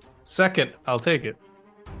 13, but second, I'll take it.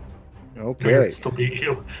 Okay. Weird, still beat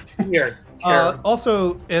you. You're terrible.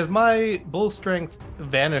 Also, has my bull strength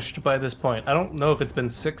vanished by this point? I don't know if it's been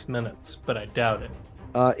 6 minutes, but I doubt it.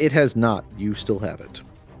 It has not. You still have it.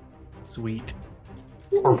 Sweet.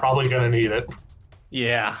 We're probably gonna need it.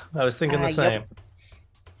 Yeah, I was thinking the Yep. same.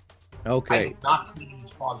 I Okay. did not see these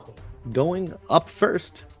frog things. Going up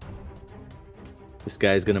first. This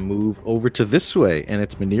guy's going to move over to this way, and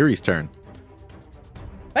it's Maniri's turn.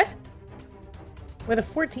 What? With a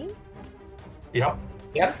 14? Yep.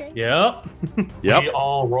 Yep. Okay. Yep. We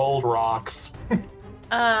all rolled rocks.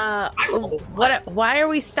 Why are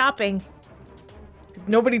we stopping?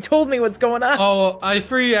 Nobody told me what's going on. Oh, I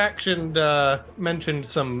free actioned mentioned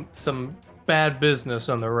some bad business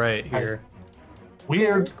on the right here.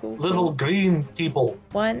 Weird Cool. little green people.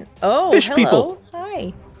 One. Oh, Fish hello. people.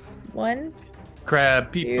 Hi. 1,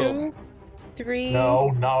 Crab people. 2, 3.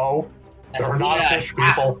 No. They're not fish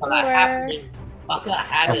people.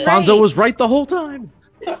 Alfonso was right the whole time.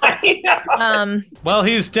 Well,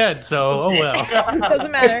 he's dead, so oh well.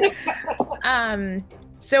 Doesn't matter.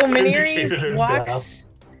 So Indicated Maniri in walks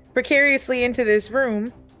precariously into this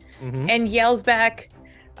room and yells back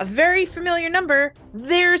a very familiar number.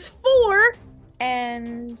 There's 4,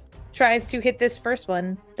 and tries to hit this first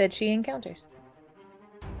one that she encounters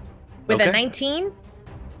with Okay. a 19.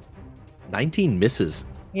 19 misses.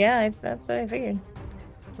 Yeah, that's what I figured.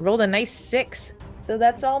 Rolled a nice 6, so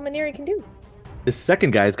that's all Maniri can do. This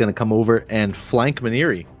second guy is going to come over and flank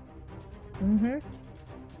Maniri. Mm-hmm.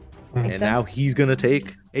 And Makes now sense. he's going to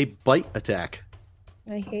take a bite attack.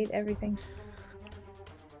 I hate everything.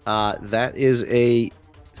 That is a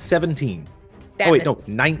 17. That oh, wait, misses.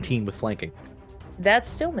 no, 19 with flanking. That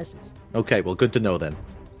still misses. Okay, well, good to know then.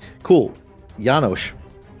 Cool. Janosch.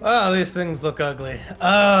 Oh, these things look ugly.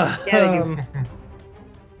 Yeah, they do.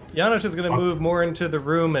 Janosch is going to move more into the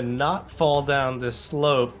room and not fall down this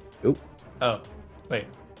slope. Oop. Oh, wait.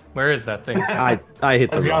 Where is that thing? I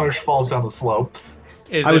hit As the wrong. Janosch falls down the slope.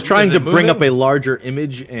 I was trying to bring up a larger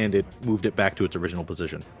image, and it moved it back to its original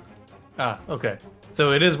position. Ah, okay.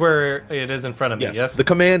 So it is where it is in front of me, yes? The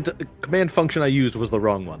command function I used was the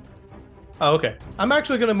wrong one. Oh, okay. I'm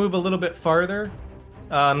actually going to move a little bit farther,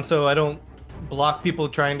 so I don't block people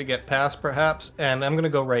trying to get past, perhaps, and I'm going to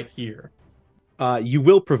go right here. You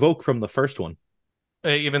will provoke from the first one.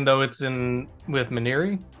 Even though it's in with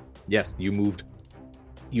Maniri? Yes, you moved.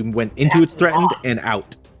 You went into its threatened and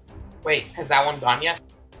out. Wait, has that one gone yet?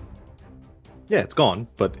 Yeah, it's gone,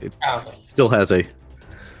 but it Oh, okay. still has a...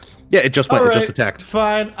 Yeah, it just went. All It just right, attacked.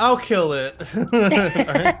 Fine, I'll kill it.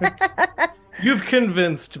 You've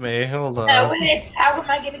convinced me. Hold on. No, how am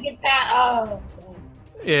I gonna get that? Oh.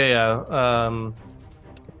 Yeah.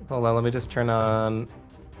 Hold on, let me just turn on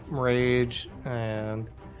rage, and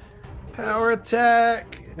power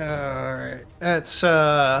attack. All right, that's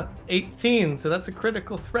 18, so that's a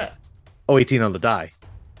critical threat. Oh, 18 on the die.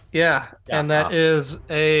 Yeah, Yeah. and that is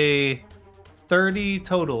a 30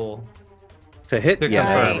 total. To hit? To Yeah.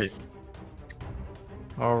 confirm. Nice.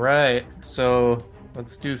 All right, so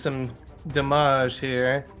let's do some damage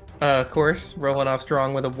here. Of course, rolling off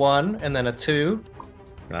strong with a 1 and then a 2.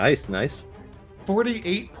 Nice, nice.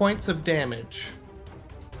 48 points of damage.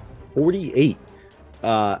 48.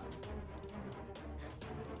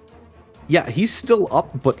 Yeah, he's still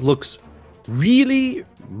up, but looks really,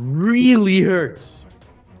 really hurts.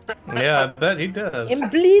 Yeah, I bet he does. I'm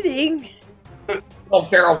bleeding. Oh,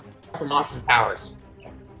 Feral from Austin Powers.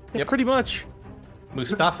 Yeah, pretty much.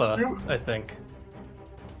 Mustafa, I think.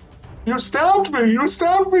 You stabbed me! You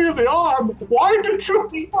stabbed me in the arm! Why did you?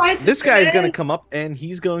 This guy is going to come up, and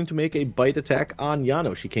he's going to make a bite attack on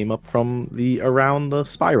Yano. She came up from around the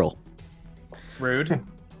spiral. Rude.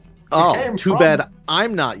 Oh, came too from- bad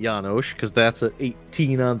I'm not Janosch, because that's an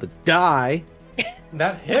 18 on the die.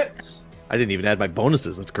 That hits. I didn't even add my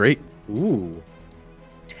bonuses. That's great. Ooh.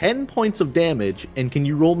 10 points of damage, and can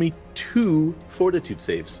you roll me 2 fortitude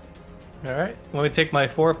saves? All right, let me take my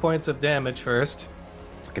 4 points of damage first.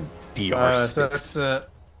 Fucking DR6. So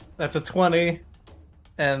that's a 20,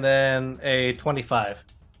 and then a 25.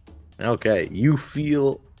 Okay, you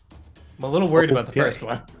feel... I'm a little worried about the Okay. first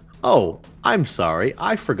one. Oh, I'm sorry.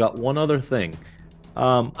 I forgot one other thing.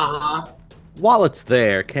 Uh-huh. While it's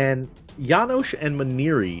there, can Janosch and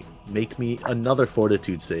Maniri make me another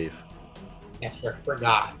fortitude save? Yes, sir.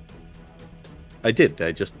 Forgot. I did.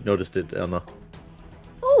 I just noticed it on the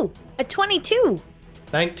Oh, a 22.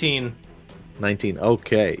 19. 19.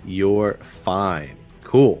 Okay, you're fine.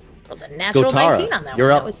 Cool. Well, the natural Tara. 19 on that You're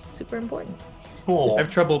one. up. That was super important. Cool. I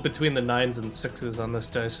have trouble between the 9s and 6s on this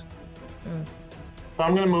dice. So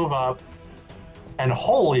I'm gonna move up, and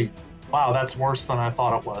holy, wow, that's worse than I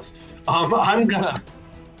thought it was. I'm gonna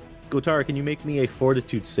Gotara, can you make me a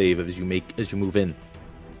fortitude save as you move in?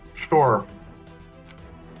 sure.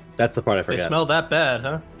 That's the part I They forgot. smell that bad,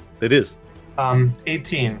 huh? It is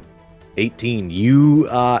 18. 18. You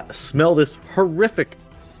smell this horrific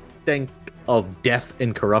stink of death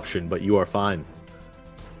and corruption, but you are fine.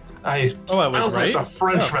 I Oh, I was smells like right? a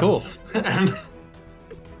Frenchman. Oh, cool.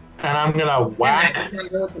 and I'm gonna whack. And I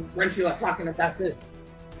can't know what this French you are talking about this.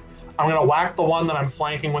 I'm gonna whack the one that I'm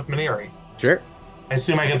flanking with Maniri. Sure. I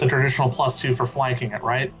assume I get the traditional +2 for flanking it,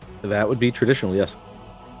 right? That would be traditional, yes.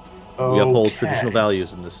 We uphold traditional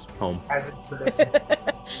values in this home. As is tradition.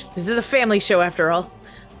 This is a family show after all.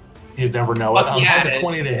 You'd never know Fuck it. yeah, How's it a is.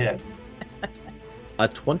 20 to hit? A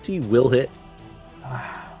 20 will hit.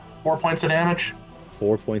 4 points of damage.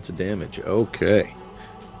 4 points of damage. Okay.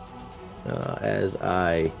 As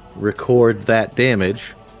I record that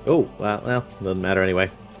damage. Oh, well, doesn't matter anyway.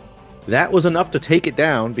 That was enough to take it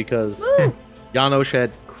down because Woo! Janosch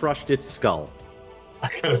had crushed its skull. I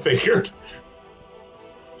kind of figured.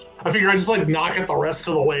 I figured I'd just like knock it the rest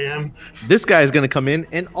of the way in. This guy is going to come in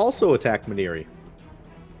and also attack Maniri.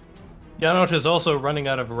 Janosch is also running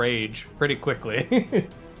out of rage pretty quickly.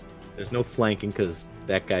 There's no flanking because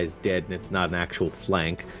that guy's dead and it's not an actual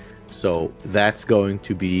flank. So that's going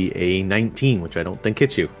to be a 19, which I don't think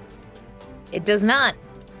hits you. It does not.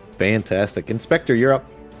 Fantastic. Inspector, you're up.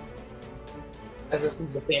 As this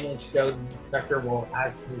is a family show, the inspector will,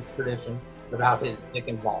 as his tradition, without his dick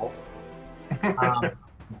and balls.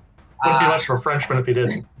 Wouldn't be much for a Frenchman if he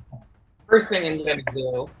didn't. First thing I'm going to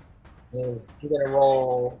do is I'm going to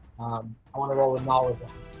roll. I want to roll a knowledge on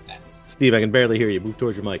these guys. Steve, I can barely hear you. Move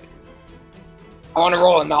towards your mic. I want to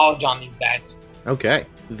roll a knowledge on these guys. Okay.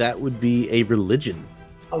 That would be a religion.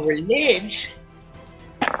 A religion.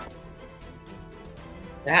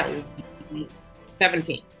 That would be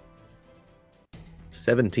 17.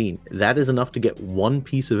 17. That is enough to get one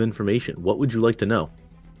piece of information. What would you like to know?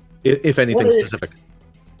 If anything What is- specific.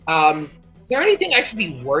 Is there anything I should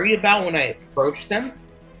be worried about when I approach them?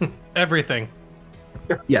 Everything.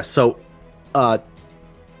 Yes, so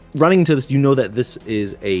running into this, you know that this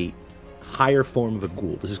is a higher form of a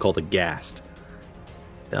ghoul. This is called a ghast.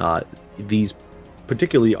 These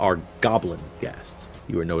particularly are goblin ghasts.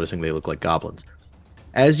 You are noticing they look like goblins.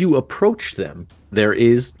 As you approach them, there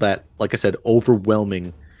is that, like I said,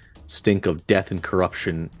 overwhelming stink of death and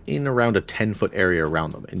corruption in around a 10-foot area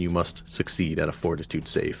around them, and you must succeed at a fortitude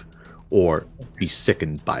save or be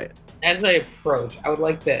sickened by it. As I approach, I would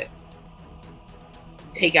like to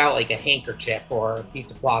take out like a handkerchief or a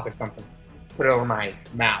piece of cloth or something, put it over my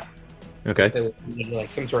mouth. Okay? There would be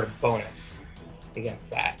like some sort of bonus against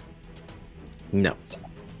that. No.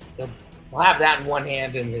 I'll have that in one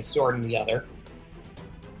hand and his sword in the other.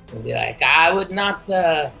 And be like, I would not,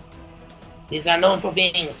 these are known for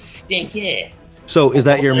being stinky. So is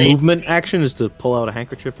that your movement action, is to pull out a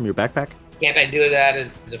handkerchief from your backpack? Can't I do that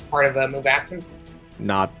as a part of a move action?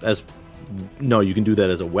 Not as... No, you can do that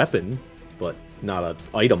as a weapon, but not an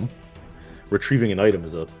item. Retrieving an item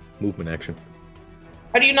is a movement action.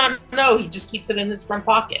 How do you not know? He just keeps it in his front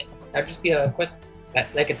pocket. That'd just be a quick,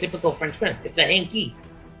 like a typical Frenchman. It's a hanky.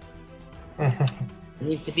 It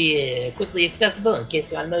needs to be quickly accessible in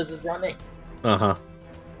case your nose is running. Uh-huh.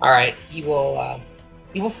 All right, he will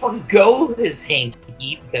forgo his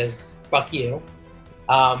hanky because fuck you.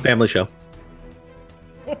 Family show.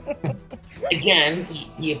 Again,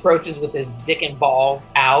 he approaches with his dick and balls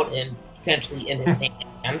out and potentially in his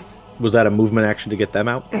hands. Was that a movement action to get them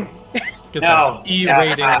out? Get No, that E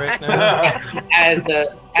rating right now.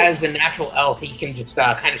 As a natural elf, he can just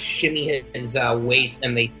kind of shimmy his waist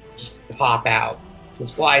and they just pop out. His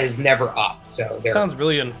fly is never up, so they're Sounds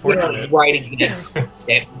really unfortunate. right against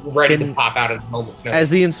it, ready to pop out at a moment's notice. As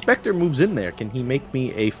the inspector moves in there, can he make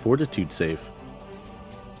me a fortitude save?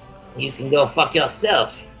 You can go fuck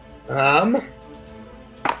yourself. Where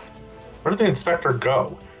did the inspector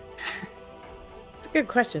go? It's a good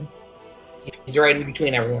question. He's right in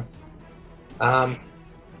between everyone. Oh,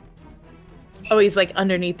 he's like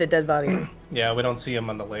underneath the dead body. Yeah, we don't see him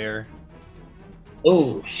on the layer.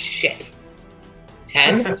 Oh shit.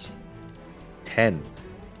 10? 10.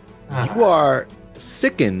 You are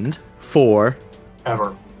sickened for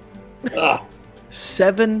Ever. Ugh.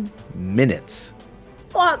 7 minutes.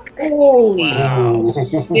 Fuck. Holy Wow.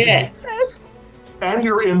 shit. And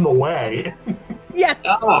you're in the way. Yes.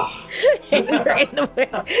 Oh. You're in the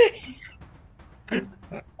way.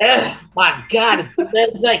 Ugh, my god, it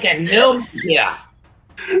smells like a gnome here.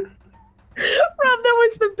 Rob, that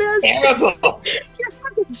was the best. Terrible. You're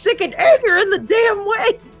fucking sick and you're in the damn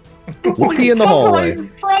way. Looky in the Come hallway. right in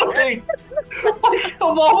front of me. Like,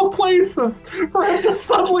 of all places, for him to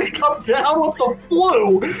suddenly come down with the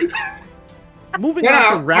flu. Moving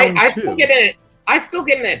on to round I 2. still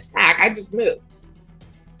get an attack. I just moved.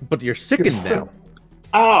 But you're sickened now.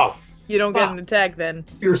 Oh, You don't get an attack then.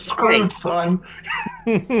 You're screwed, son.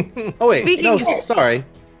 Oh, wait. Speaking No, of- sorry.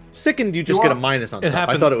 Sickened, you just You get are- a minus on It stuff. I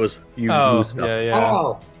happened- thought it was you Oh, lose stuff. yeah.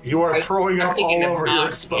 oh. You are throwing I'm up thinking all of over your not-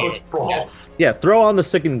 exposed yeah. balls. Yeah, throw on the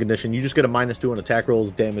sickened condition. You just get a -2 on attack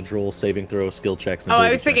rolls, damage rolls, saving throws, skill checks. And Oh, I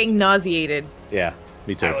ability was thinking checks. nauseated. Yeah,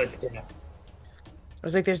 me too. I was I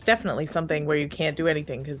was like, there's definitely something where you can't do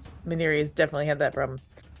anything because Maniri has definitely had that problem.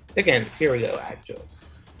 second. Here we go,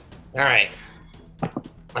 actuals. All right,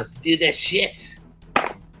 let's do this shit.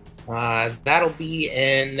 That'll be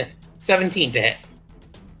in 17 to hit.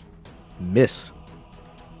 Miss.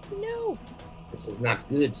 No. This is not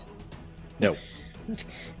good. No.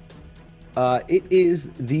 It is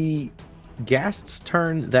the Ghast's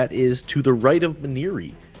turn that is to the right of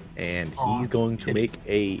Maniri, and he's going to make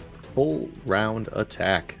a full round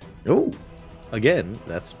attack. Oh, again,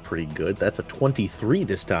 that's pretty good. That's a 23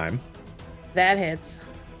 this time. That hits.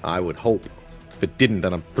 I would hope. If it didn't,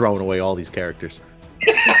 then I'm throwing away all these characters.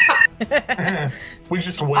 We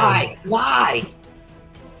just win. Why?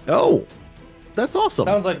 Oh, that's awesome.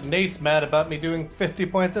 Sounds like Nate's mad about me doing 50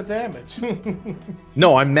 points of damage.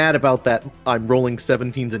 No, I'm mad about that. I'm rolling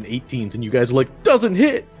 17s and 18s, and you guys are like, doesn't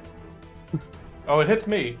hit. Oh, it hits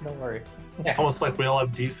me. Don't worry. Almost like we all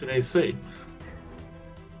have decent AC.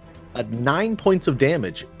 9 points of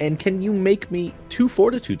damage, and can you make me 2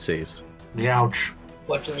 fortitude saves? Ouch.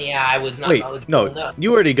 Fortunately, I was not Wait, knowledgeable no, enough.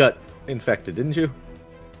 you already got infected, didn't you?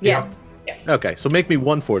 Yes. Okay, so make me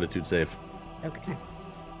 1 fortitude save. Okay.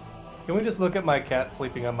 Can we just look at my cat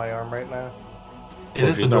sleeping on my arm right now? It Well,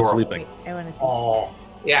 is she's not adorable. sleeping. Wait, I want to see. Oh,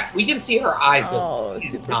 yeah, we can see her eyes. Oh,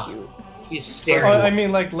 She's super not- cute. She's Oh, staring. I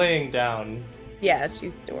mean, like laying down. Yeah,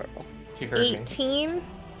 she's adorable. She heard me. 18.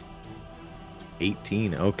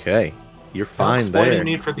 18, okay. You're Alex, fine what do there. you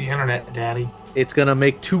need for the internet, Daddy? It's gonna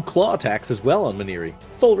make 2 claw attacks as well on Maniri.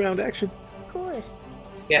 Full round action. Of course.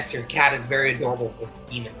 Yes, your cat is very adorable for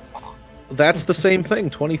demons, Mom. That's the same thing,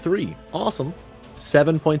 23. Awesome.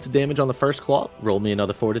 7 points of damage on the first claw. Roll me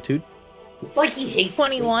another fortitude. It's like he hates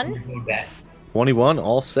 21? sleeping in bed. 21,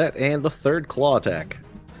 all set, and the third claw attack.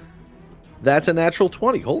 That's a natural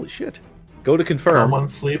 20. Holy shit. Go to confirm.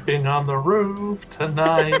 Someone's sleeping on the roof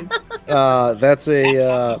tonight. That's a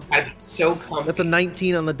She's gotta be so comfy. that's a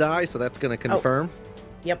 19 on the die, so that's gonna confirm.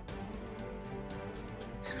 Yep.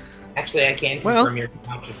 Actually, I can Well- confirm your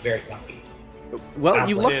couch is very comfy. Well,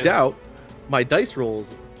 you It lucked is. out. My dice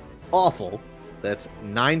roll's awful. That's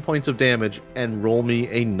 9 points of damage, and roll me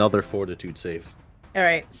another fortitude save. All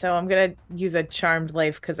right, so I'm gonna use a charmed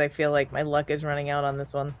life because I feel like my luck is running out on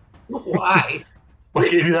this one. Why? What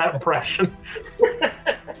gave you that impression?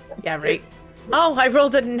 Yeah, right. Oh, I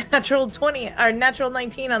rolled a natural 20 or natural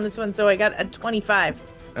 19 on this one, so I got a 25.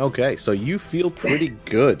 Okay, so you feel pretty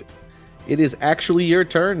good. It is actually your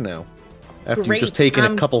turn now. After you've just taken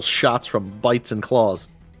a couple shots from bites and claws.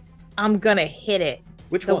 I'm gonna hit it.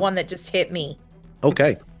 Which the one? one that just hit me.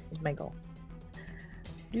 Okay. Is my goal.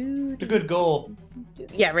 It's a good goal.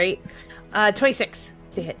 Yeah, right. 26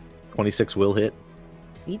 to hit. 26 will hit.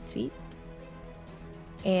 Sweet.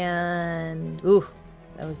 And ooh,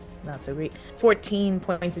 that was not so great. 14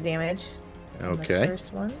 points of damage. Okay. The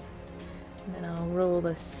first one. And then I'll roll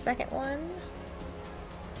the second one.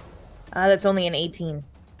 That's only an 18.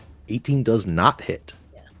 18 does not hit.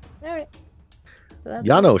 Yeah. All right. So that's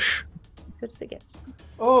Janosch. as good as it gets.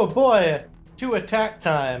 Oh boy, 2 attack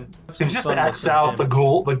time. You just X out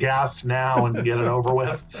the gas now and get it over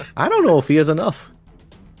with. I don't know if he has enough.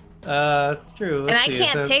 That's true. And I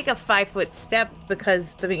can't take a 5-foot step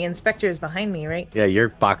because the inspector is behind me, right? Yeah, you're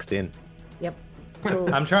boxed in. Yep.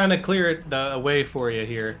 Cool. I'm trying to clear it away for you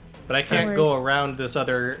here, but I can't go around this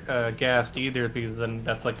other ghast either because then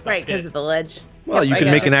that's like right because of the ledge. Well, you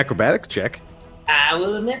can make an acrobatics check. I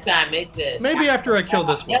will admit I made the. Maybe after I kill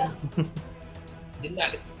this one. Did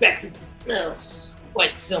not expect it to smell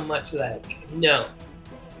quite so much like no.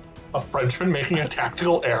 A Frenchman making a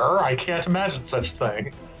tactical error? I can't imagine such a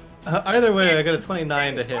thing. Either way, I got a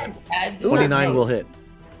 29 to hit. 29 will hit.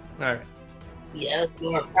 All right. Yeah,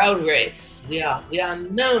 we're a proud race. We are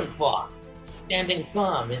known for standing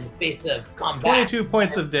firm in the face of combat. 22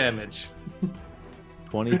 points of damage.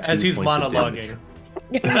 22 as he's points of monologuing.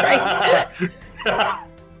 Right.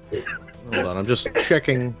 Hold on, I'm just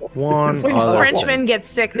checking one. When Frenchmen get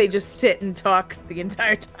sick, they just sit and talk the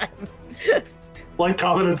entire time. Like,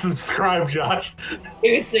 comment, and subscribe, Josh.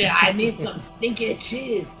 Seriously, I need some stinky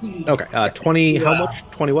cheese too. Okay, 20, how much?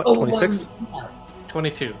 20 what? 26?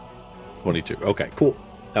 22. 22, okay, cool.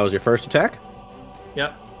 That was your first attack?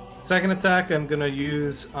 Yep. Second attack I'm going to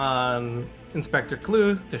use on Inspector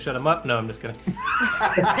Cluth to shut him up. No, I'm just kidding.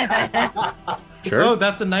 Sure. Oh,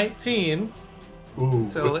 that's a 19. Ooh.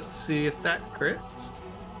 So let's see if that crits.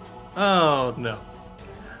 Oh, no.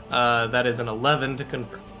 That is an 11 to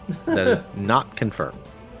confirm. That is not confirmed.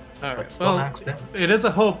 All right. That's still max damage. It is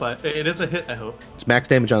a hope. It is a hit, I hope. It's max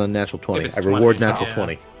damage on a natural 20. If I it's reward 20, natural yeah.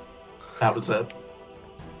 20. That was it.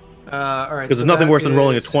 All right. Because there's nothing worse than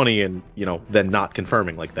rolling a 20 and, then not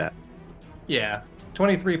confirming like that. Yeah.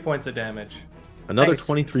 23 points of damage. Another Nice.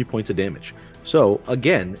 23 points of damage. So,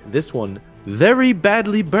 again, this one very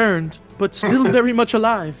badly burned, but still very much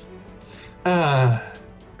alive.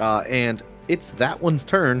 And it's that one's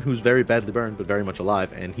turn who's very badly burned, but very much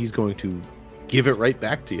alive, and he's going to give it right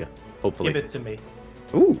back to you, hopefully. Give it to me.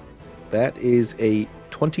 Ooh, that is a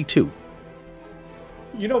 22.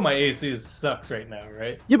 You know my AC sucks right now,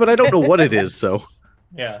 right? Yeah, but I don't know what it is, so.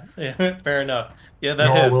 Yeah. Fair enough. Yeah, that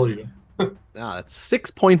Nor hits. will you. That's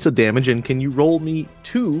 6 points of damage, and can you roll me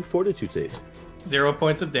 2 fortitude saves? 0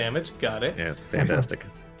 points of damage. Got it. Yeah, fantastic.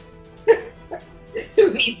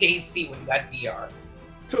 Who needs AC when you got DR?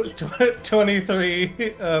 23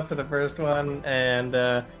 for the first one,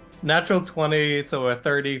 and natural 20, so a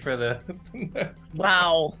 30 for the next.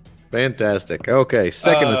 Wow. Fantastic. Okay,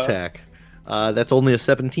 second attack. That's only a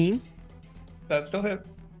 17. That still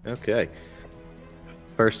hits. Okay.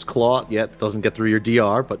 First claw, doesn't get through your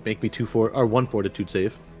DR, but make me 1 fortitude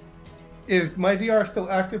save. Is my DR still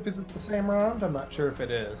active because it's the same round? I'm not sure if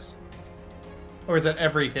it is. Or is it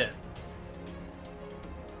every hit?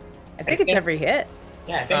 I think it's every hit.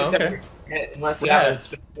 Yeah, I think it's okay. every hit, unless you have a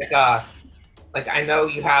specific, like I know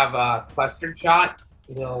you have a clustered shot.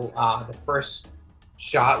 The first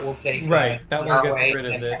shot will take Right, that one gets away, rid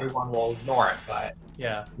of and it. everyone will ignore it, but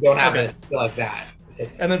Yeah. you don't have Okay. it feel like that.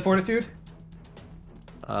 It's And then fortitude?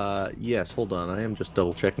 Yes, hold on. I am just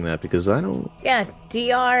double checking that because I don't. Yeah,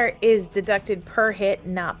 DR is deducted per hit,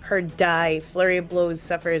 not per die. Flurry of Blows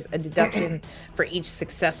suffers a deduction for each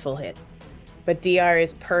successful hit. But DR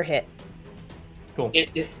is per hit. Cool.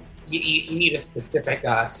 you need a specific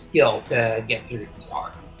skill to get through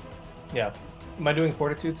DR. Yeah. Am I doing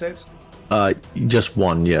fortitude saves? Just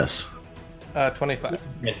one, yes. 25.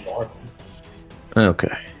 Ignore them.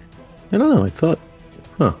 Okay. I don't know. I thought.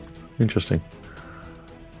 Huh. Interesting.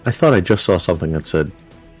 I thought I just saw something that said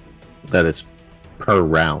that it's per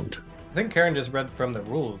round. I think Karen just read from the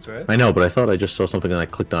rules, right? I know, but I thought I just saw something and I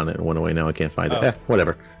clicked on it and went away. Now I can't find Oh. it.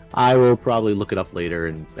 Whatever. I will probably look it up later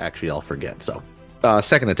and actually I'll forget. So,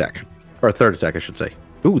 second attack. Or third attack, I should say.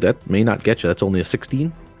 Ooh, that may not get you. That's only a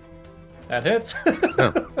 16. That hits.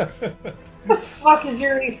 What the fuck is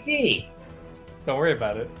your AC? Don't worry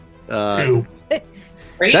about it. 2.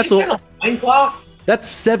 Are you That's using a mind block? That's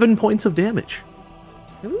 7 points of damage.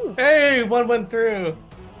 Ooh. Hey, one went through.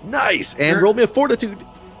 Nice. And roll me a fortitude.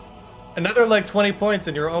 Another like 20 points,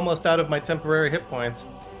 and you're almost out of my temporary hit points.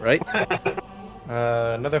 Right?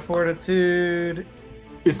 Another fortitude.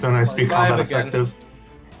 It's so nice to be 25 combat again. effective.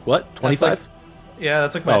 What? 25? Yeah,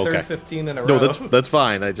 that's like my Oh, okay. third 15 in a row. No, that's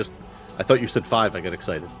fine. I thought you said 5. I got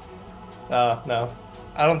excited. No.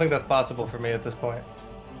 I don't think that's possible for me at this point.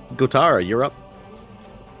 Gotara, you're up.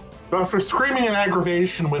 After screaming in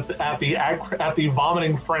aggravation at the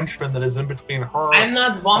vomiting Frenchman that is in between her, I'm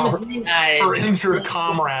not vomiting. her injured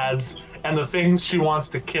comrades, and the things she wants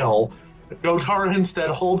to kill, Gotara instead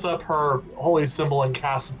holds up her holy symbol and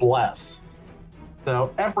casts Bless.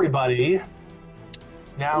 So everybody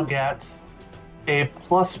now gets a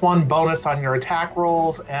 +1 bonus on your attack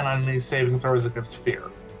rolls and on any saving throws against fear.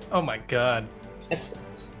 Oh my god.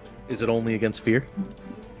 Excellent. Is it only against fear?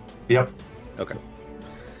 Yep. Okay.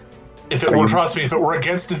 If it were, trust me, if it were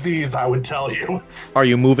against disease, I would tell you. Are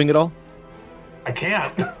you moving at all? I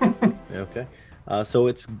can't. Okay. So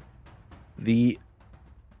it's the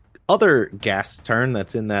other gas turn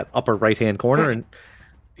that's in that upper right-hand corner, and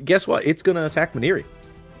guess what? It's going to attack Maniri.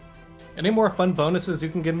 Any more fun bonuses you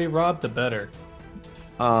can give me, Rob, the better.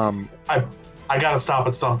 I gotta stop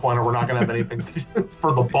at some point, or we're not gonna have anything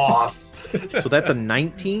for the boss. So that's a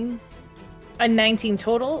 19? A 19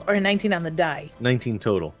 total or a 19 on the die? 19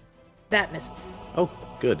 total. That misses. Oh,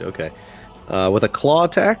 good. Okay. With a claw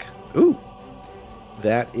attack. Ooh.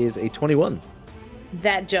 That is a 21.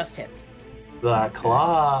 That just hits. The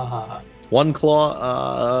claw. One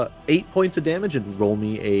claw, 8 points of damage, and roll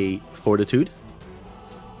me a fortitude.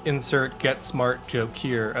 Insert get smart joke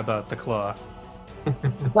here about the claw.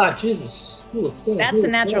 God, Jesus. That's a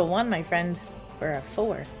natural 1, my friend, for a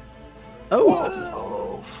 4.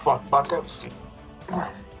 Oh, fuck buckets.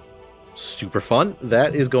 Super fun.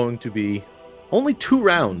 That is going to be only 2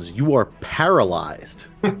 rounds. You are paralyzed.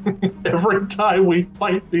 Every time we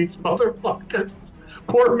fight these motherfuckers.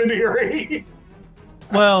 Poor Maniri.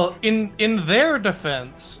 Well, in their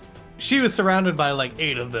defense, she was surrounded by like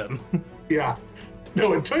 8 of them. Yeah.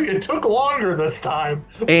 No, it took longer this time.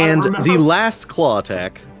 And the last claw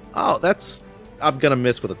attack. Oh, I'm going to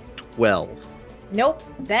miss with a 12. Nope,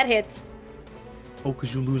 that hits. Oh,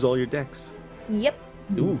 because you lose all your decks. Yep.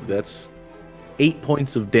 Ooh, that's 8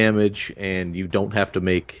 points of damage, and you don't have to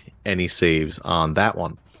make any saves on that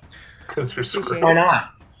one. Because you're screwed. Why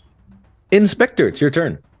not? Inspector, it's your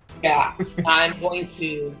turn. Yeah, I'm going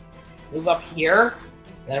to move up here,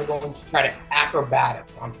 and I'm going to try to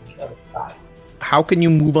acrobatics onto the other side. How can you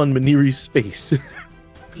move on Maniri's space?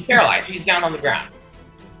 She's paralyzed. She's down on the ground.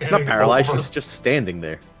 She's not paralyzed, she's just standing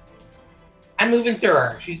there. I'm moving through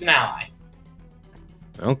her. She's an ally.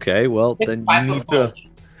 Okay, well, then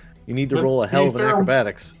you need to roll a hell of an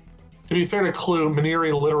acrobatics. To be fair to Clue,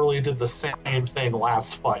 Maniri literally did the same thing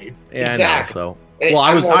last fight. Yeah, Exactly. I know, so. Well,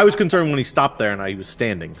 I was concerned when he stopped there and I was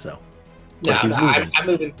standing, so. No, Like he's moving. I'm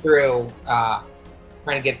moving through,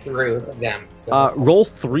 trying to get through them. So. Roll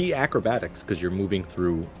 3 acrobatics, because you're moving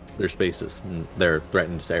through their spaces, their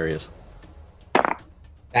threatened areas.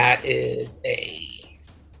 That is a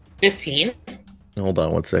 15. Hold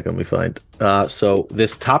on one second, let me find. So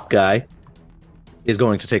this top guy is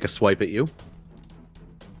going to take a swipe at you.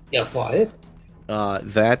 Yeah, 5.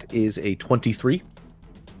 That is a 23.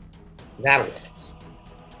 That'll hit.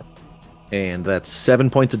 And that's 7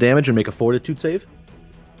 points of damage, and make a fortitude save.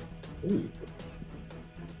 Ooh.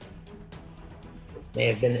 This may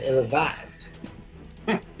have been ill-advised.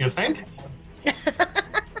 You think?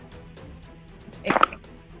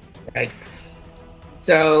 Yikes.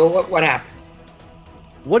 So, what happened?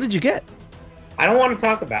 What did you get? I don't want to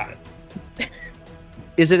talk about it.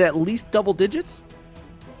 Is it at least double digits?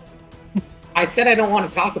 I said I don't want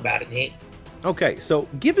to talk about it, Nate. Okay, so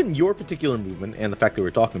given your particular movement and the fact that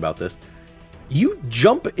we're talking about this, you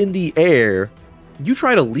jump in the air, you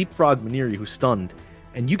try to leapfrog Maniri, who's stunned,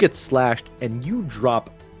 and you get slashed, and you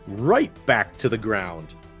drop right back to the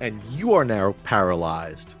ground, and you are now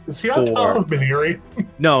paralyzed. Is he on top of Maniri?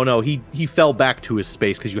 No, he fell back to his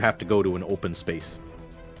space because you have to go to an open space.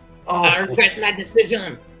 Oh, I respect my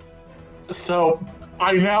decision. so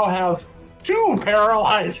I now have 2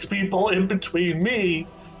 paralyzed people in between me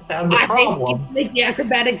and the problem. Think you make the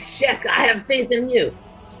acrobatics check. I have faith in you.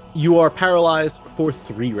 You are paralyzed for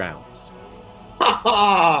 3 rounds. Ha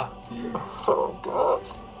ha! Oh, God.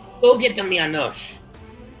 Go get to me, Anush.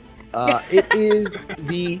 It is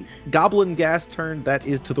the Goblin Gas turn that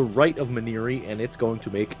is to the right of Maniri, and it's going to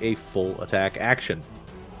make a full attack action.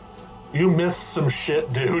 You missed some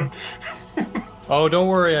shit, dude. Oh, don't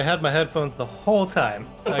worry. I had my headphones the whole time.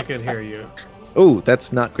 I could hear you. Oh,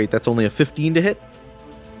 that's not great. That's only a 15 to hit.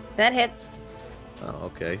 That hits.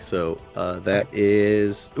 Oh, okay. So that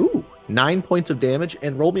is 9 points of damage,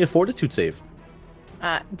 and roll me a fortitude save.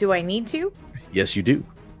 Do I need to? Yes, you do.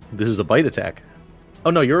 This is a bite attack. Oh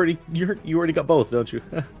no, you already got both, don't you?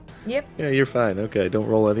 Yep. Yeah, you're fine. Okay, don't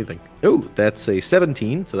roll anything. Oh, that's a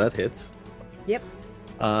 17, so that hits. Yep.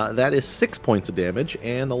 That is 6 points of damage,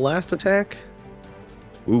 and the last attack.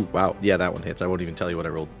 Ooh, wow. Yeah, that one hits. I won't even tell you what I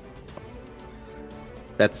rolled.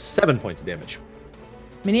 That's 7 points of damage.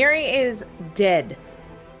 Maneri is dead.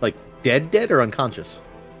 Like dead or unconscious?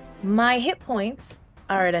 My hit points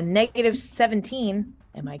are at a -17,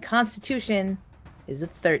 and my constitution is a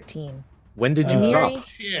 13. When did you Maneri drop?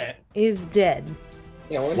 Shit. is dead.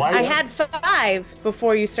 Yeah, Why- I had 5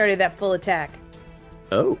 before you started that full attack.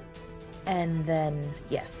 Oh. And then,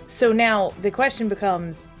 yes. So now the question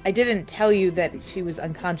becomes, I didn't tell you that she was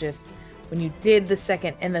unconscious when you did the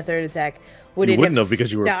second and the third attack. Would You it wouldn't have have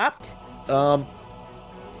because you were- stopped? Um,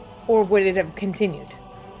 Or would it have continued?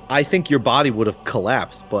 I think your body would have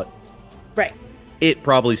collapsed, but Right. it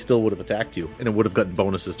probably still would have attacked you, and it would have gotten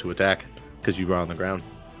bonuses to attack because you were on the ground.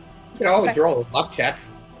 You could always Okay. roll a luck check.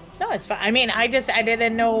 No, it's fine. I mean, I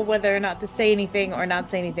didn't know whether or not to say anything or not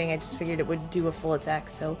say anything. I just figured it would do a full attack.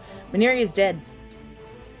 So Maneri is dead.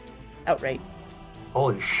 Outright.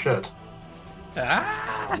 Holy shit.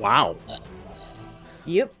 Ah! Wow.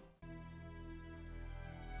 Yep.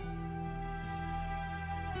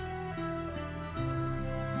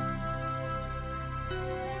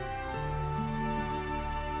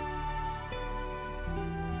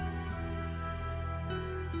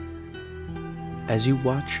 As you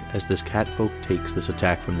watch as this catfolk takes this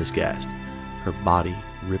attack from this ghast, her body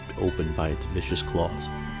ripped open by its vicious claws.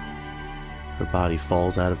 Her body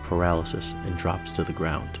falls out of paralysis and drops to the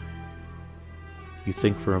ground. You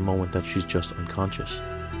think for a moment that she's just unconscious.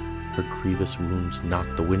 Her grievous wounds knock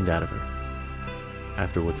the wind out of her.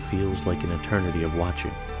 After what feels like an eternity of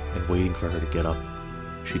watching and waiting for her to get up,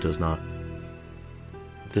 she does not.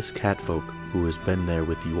 This catfolk, who has been there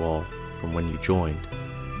with you all from when you joined,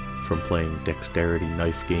 from playing dexterity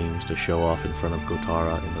knife games to show off in front of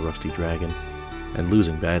Gotara and the Rusty Dragon, and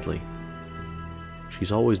losing badly.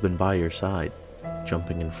 She's always been by your side,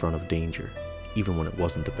 jumping in front of danger, even when it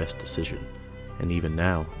wasn't the best decision, and even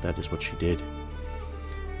now, that is what she did.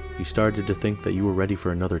 You started to think that you were ready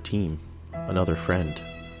for another team, another friend,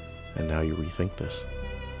 and now you rethink this.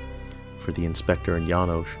 For the Inspector and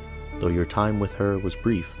Janosch, though your time with her was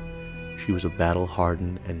brief, she was a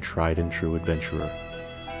battle-hardened and tried-and-true adventurer.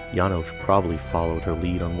 Janosch probably followed her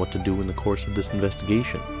lead on what to do in the course of this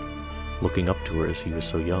investigation, looking up to her as he was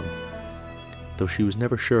so young. Though she was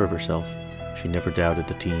never sure of herself, she never doubted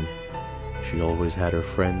the team. She always had her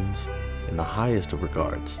friends in the highest of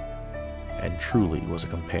regards, and truly was a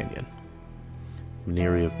companion.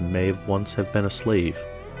 Maneri may have once have been a slave,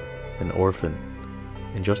 an orphan,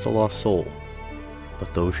 and just a lost soul,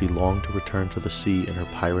 but though she longed to return to the sea and her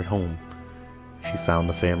pirate home, she found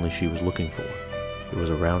the family she was looking for. It was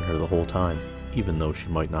around her the whole time, even though she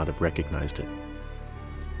might not have recognized it.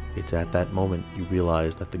 It's at that moment you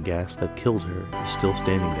realize that the gas that killed her is still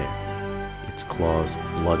standing there, its claws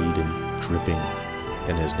bloodied and dripping,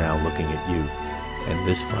 and is now looking at you, and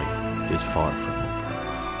this fight is far from over.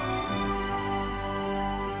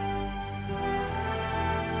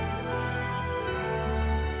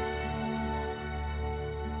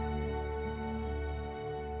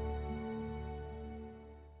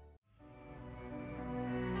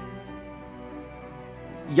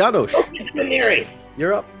 Janosch, Maneri.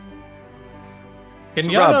 you're up. Can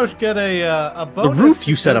So, Rob, Janosch get a The bonus? roof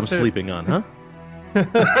you said I'm because her- sleeping on, huh?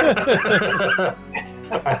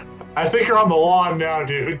 I think you're on the lawn now,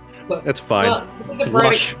 dude. That's fine. Well, look at the It's bright.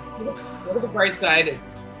 lush. Look at the bright side.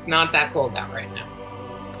 It's not that cold out right now.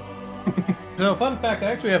 So, fun fact,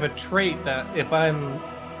 I actually have a trait that if I'm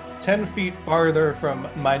 10 feet farther from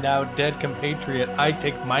my now dead compatriot, I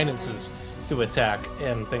take minuses to attack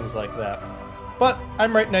and things like that. But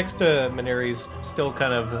I'm right next to Maneri's still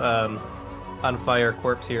kind of on fire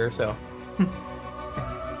corpse here, so.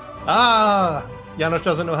 Janosch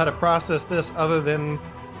doesn't know how to process this other than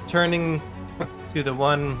turning to the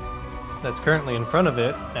one that's currently in front of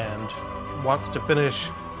it and wants to finish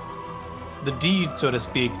the deed, so to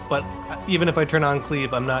speak. But even if I turn on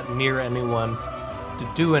cleave, I'm not near anyone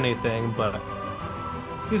to do anything, but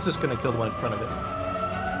he's just going to kill the one in front of it.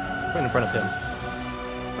 Right in front of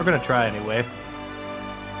him. We're going to try anyway.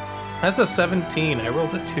 That's a 17. I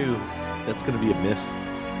rolled a 2. That's going to be a miss.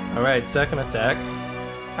 All right, second attack.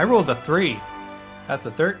 I rolled a 3. That's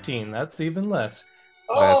a 13. That's even less.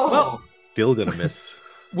 Oh, That's still going to miss.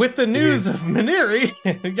 With the news Yes. of Maniri,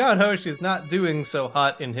 Yanosh is not doing so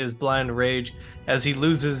hot in his blind rage as he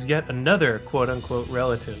loses yet another quote-unquote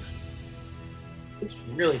relative. This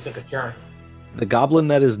really took a turn. The goblin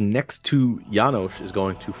that is next to Janosch is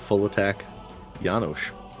going to full attack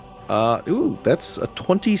Janosch. Ooh, that's a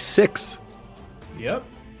 26. Yep.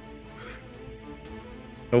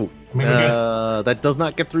 Oh, I mean, again, that does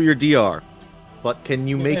not get through your DR. But can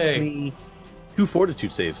you make Yay. me 2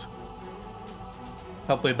 fortitude saves?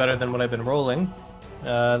 Hopefully better than what I've been rolling.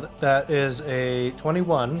 That is a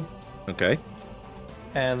 21, Okay.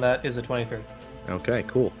 and that is a 23. Okay,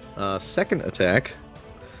 cool. Second attack.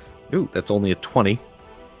 Ooh, that's only a 20.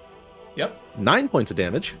 Yep. 9 points of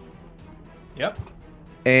damage. Yep.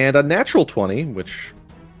 And a natural 20, which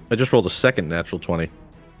I just rolled a second natural 20.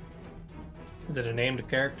 Is it a named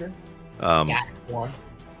character? Yeah, one.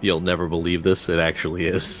 You'll never believe this. It actually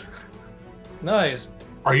is. Nice.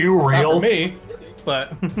 are you Not real? for me,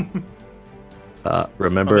 but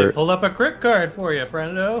Remember, let me pull up a crit card for you,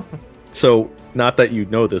 friendo. so not that you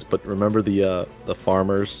know this, but remember the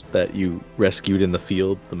farmers that you rescued in the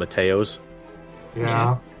field, the Mateos?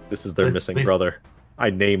 Yeah. This is their They- missing they- brother. I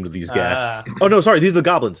named these gas. Oh no, sorry, these are the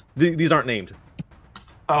goblins. These aren't named.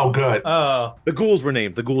 Oh, good. Oh, The ghouls were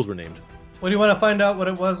named. The ghouls were named. what do you want to find out what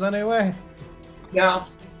it was anyway? No,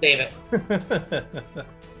 save it.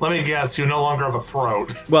 Let me guess, you no longer have a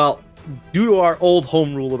throat. Well, due to our old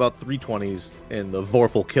home rule about 320s and the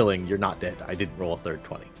Vorpal killing, you're not dead. I didn't roll a third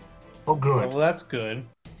 20. Oh, good. Well, that's good.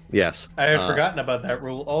 Yes. I had forgotten about that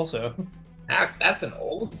rule also. That's an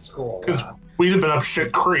old school. 'Cause we'd have been up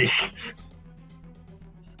shit creek.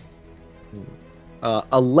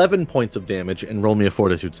 11 points of damage, and roll me a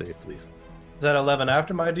fortitude save, please. Is that 11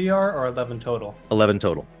 after my DR or 11 total? 11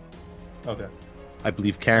 total. Okay. I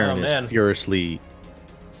believe Karen Oh, man. is furiously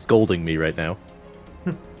scolding me right now.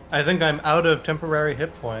 I think I'm out of temporary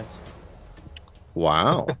hit points.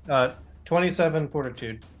 Wow. 27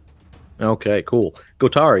 fortitude. Okay, cool.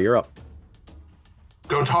 Gotara, you're up.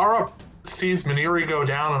 Gotara sees Maniri go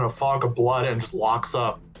down in a fog of blood and just locks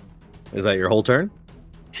up. Is that your whole turn?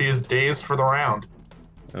 She is dazed for the round.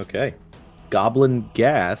 Okay. Goblin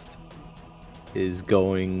Gast is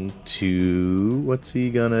going to... What's he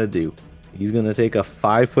gonna do? He's gonna take a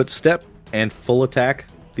 5-foot step and full attack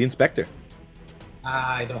the Inspector.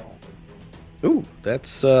 I don't like this. Ooh,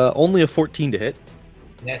 that's only a 14 to hit.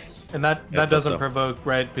 Yes. And that Yeah, I thought doesn't so. provoke,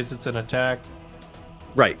 right? Because it's an attack.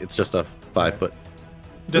 Right, it's just a 5-foot.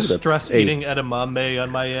 Just that's stress a- eating edamame on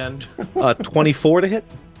my end. 24 to hit?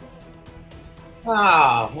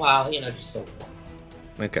 Oh, well, just so.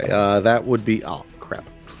 Okay, that would be... Oh, crap.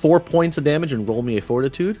 4 points of damage and roll me a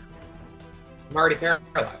fortitude? I'm already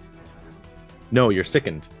paralyzed. No, you're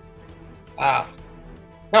sickened. No,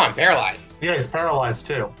 I'm paralyzed. Yeah, he's paralyzed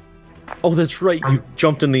too. Oh, that's right. You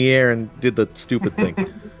jumped in the air and did the stupid thing.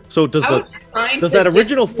 So does I the was trying does to that get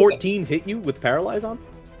original through 14 hit you with paralyze on?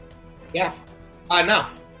 Yeah. No.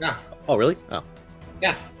 Oh, really? Oh.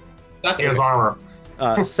 Yeah. Suck He it. has armor.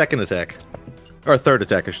 Second attack. Or third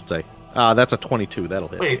attack, I should say. That's a 22. That'll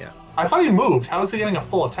hit. Wait. Yeah. I thought he moved. How is he getting a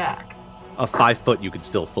full attack? A 5-foot, you could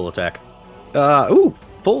still full attack. Ooh,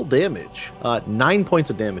 full damage. 9 points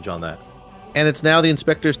of damage on that. And it's now the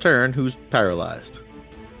Inspector's turn, who's paralyzed.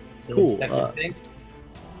 The Cool, inspector thinks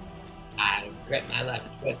I regret my life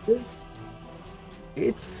choices.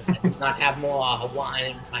 It's I do not have more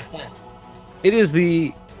wine in my tent. It is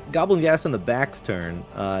the Goblin Gas in the back's turn.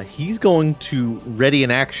 He's going to ready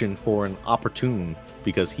an action for an opportune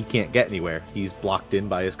because he can't get anywhere. He's blocked in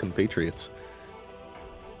by his compatriots.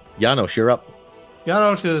 Janos, you're up.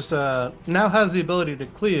 Janosch is, now has the ability to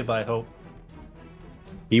cleave, I hope.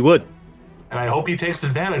 He would. And I hope he takes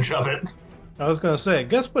advantage of it. I was going to say,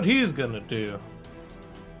 guess what he's going to do?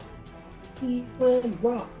 Cleveland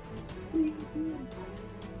rocks.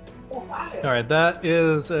 All right, that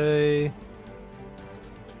is a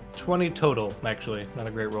 20 total, actually. Not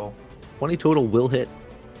a great roll. 20 total will hit.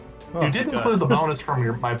 Oh, You did God. include the bonus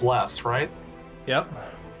from my bless, right? Yep.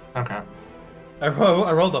 Okay. I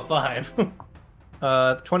rolled a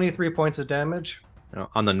 5. 23 points of damage.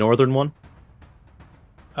 On the northern one?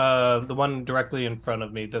 The one directly in front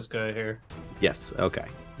of me, this guy here. Yes, okay.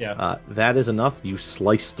 Yeah. That is enough. You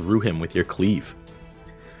slice through him with your cleave.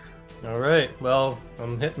 All right. Well,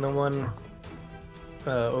 I'm hitting the one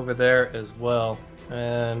over there as well.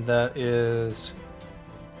 And that is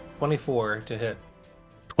 24 to hit.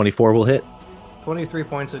 24 will hit. 23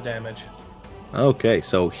 points of damage. Okay,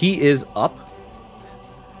 so he is up.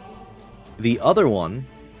 The other one,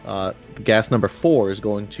 gas number 4, is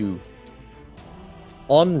going to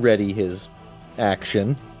unready his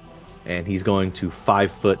action, and he's going to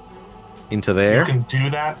 5-foot into there. You can do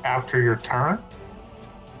that after your turn?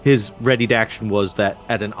 His readied action was that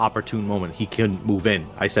at an opportune moment he couldn't move in.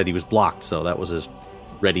 I said he was blocked, so that was his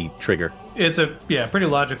ready trigger. It's a pretty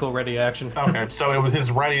logical ready action. Okay, so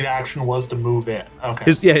his readied action was to move in.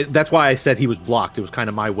 Okay. That's why I said he was blocked. It was kind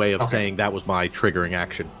of my way of saying that was my triggering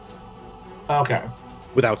action. Okay.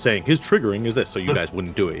 Without saying his triggering is this, so you guys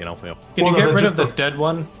wouldn't do it, you know? Can you get rid of the dead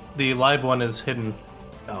one? The live one is hidden.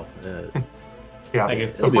 Oh, yeah.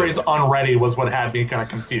 The phrase unready was what had me kind of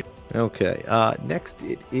confused. Okay. Next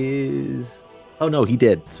it is... Oh, no, he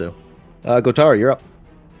did, so... Gotara, you're up.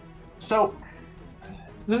 So,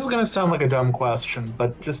 this is going to sound like a dumb question,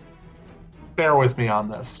 but just bear with me on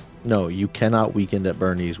this. No, you cannot weekend at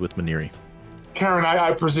Bernie's with Maniri. Karen,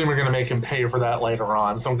 I presume you're going to make him pay for that later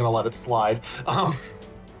on, so I'm going to let it slide.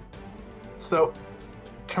 So,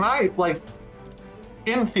 can I,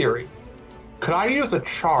 in theory, could I use a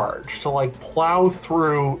charge to, plow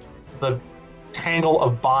through the tangle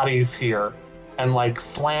of bodies here and,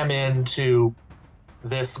 slam into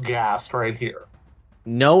this ghast right here?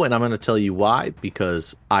 No, and I'm going to tell you why,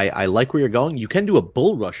 because I like where you're going. You can do a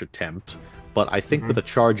bull rush attempt, but I think with a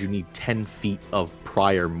charge you need 10 feet of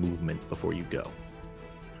prior movement before you go.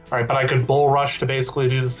 All right, but I could bull rush to basically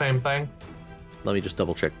do the same thing? Let me just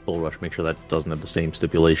double check bull rush, make sure that doesn't have the same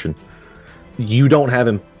stipulation. You don't have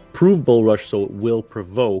improved bull rush, so it will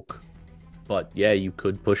provoke, but yeah, you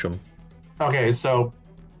could push him. Okay, so...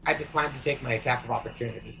 I declined to take my attack of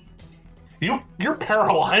opportunity. You're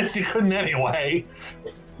paralyzed, you couldn't anyway.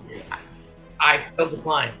 I still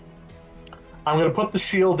decline. I'm going to put the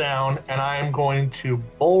shield down, and I'm going to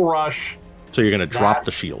bull rush. So you're going to drop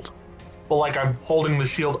the shield. Well, I'm holding the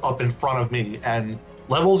shield up in front of me, and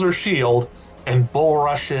levels are shield, and bull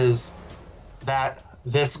rushes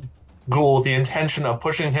this ghoul with the intention of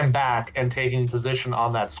pushing him back and taking position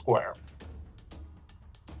on that square.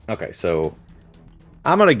 Okay, so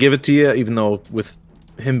I'm going to give it to you, even though with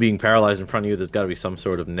him being paralyzed in front of you, there's got to be some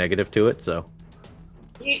sort of negative to it, so...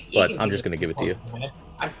 But I'm just going to give it to you.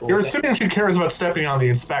 You're assuming she cares about stepping on the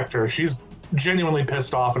inspector. She's genuinely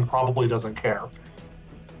pissed off and probably doesn't care.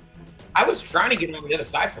 I was trying to get on the other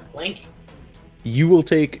side for flanking. You will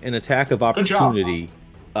take an attack of opportunity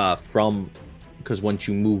because once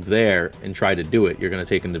you move there and try to do it, you're going to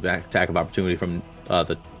take an attack of opportunity from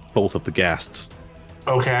both of the ghasts.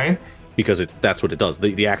 Okay. Because that's what it does.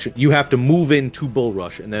 The action, you have to move into bull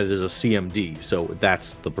rush, and that is a CMD, so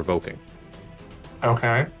that's the provoking.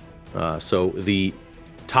 Okay. So the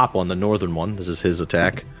top one, the northern one, this is his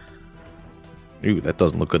attack. Ooh, that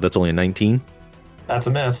doesn't look good. That's only a 19. That's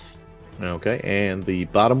a miss. Okay, and the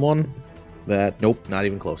bottom one, nope, not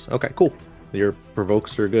even close. Okay, cool. Your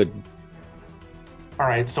provokes are good. All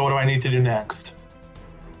right, so what do I need to do next?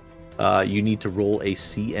 You need to roll a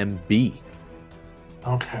CMB.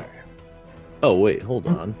 Okay. Oh, wait, hold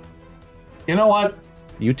on. You know what?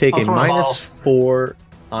 You take a -4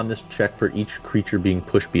 on this check for each creature being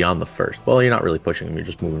pushed beyond the first. Well, you're not really pushing them, you're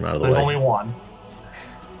just moving them out of the way. There's only one.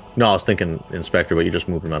 No, I was thinking Inspector, but you just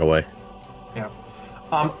moved them out of the way. Yeah.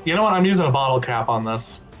 You know what? I'm using a bottle cap on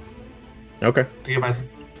this. Okay. To give my...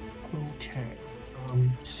 Okay.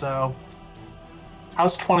 So...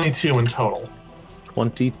 How's 22 in total?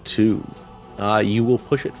 22. You will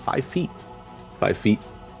push it 5 feet. 5 feet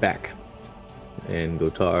back. And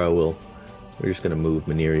Gotara will... We're just going to move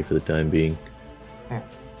Maniri for the time being.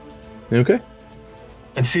 Okay.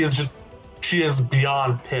 And she is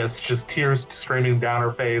beyond pissed, just tears streaming down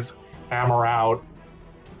her face, hammer out.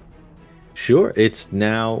 Sure, it's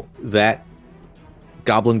now that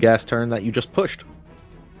goblin gas turn that you just pushed.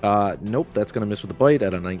 Nope, that's going to miss with a bite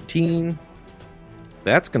at a 19.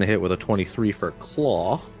 That's going to hit with a 23 for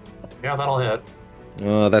claw. Yeah, that'll hit.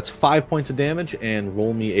 That's 5 points of damage, and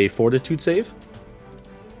roll me a fortitude save.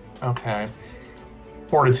 Okay.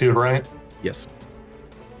 Fortitude, right? Yes.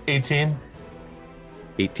 18.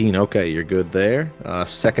 18, okay, you're good there.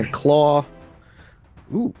 Second claw.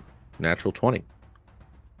 Ooh, natural 20.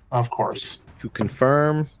 Of course. To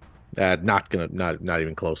confirm, not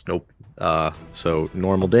even close. Nope. So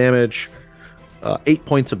normal damage, 8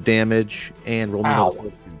 points of damage, and roll me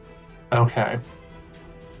Ow. Okay.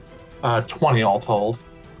 20 all told.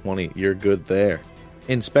 20. You're good there.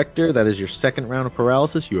 Inspector, that is your second round of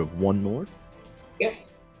paralysis. You have one more. Yep.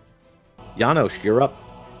 Janosch, you're up.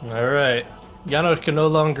 All right. Janosch can no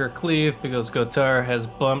longer cleave because Gotar has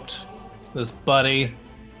bumped this buddy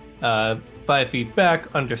 5 feet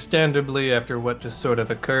back, understandably, after what just sort of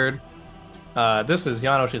occurred. This is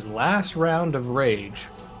Janosch's last round of rage.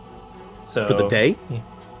 So For the day?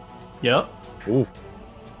 Yep. Ooh.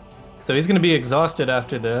 So he's going to be exhausted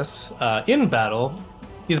after this. In battle,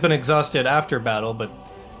 he's been exhausted after battle, but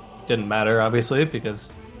Didn't matter, obviously, because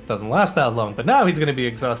it doesn't last that long. But now he's going to be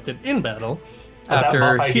exhausted in battle. But after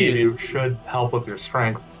that buff I gave you should help with your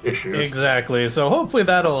strength issues. Exactly. So hopefully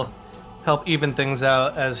that'll help even things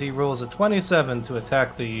out as he rolls a 27 to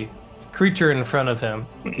attack the creature in front of him.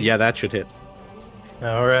 Yeah, that should hit.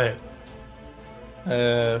 All right.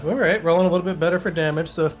 Rolling a little bit better for damage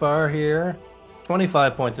so far here.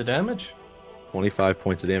 25 points of damage. 25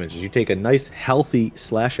 points of damage. As you take a nice, healthy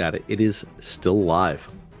slash at it, it is still alive.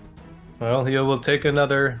 Well, he will take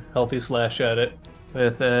another healthy slash at it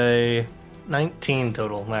with a 19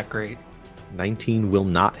 total. Not great. 19 will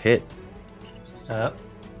not hit.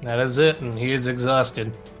 That is it, and he is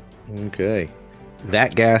exhausted. Okay.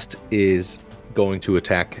 That ghast is going to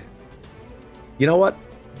attack. You know what?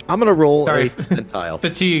 I'm going to roll a percentile.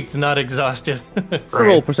 Fatigued, not exhausted.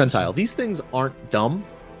 Roll percentile. These things aren't dumb,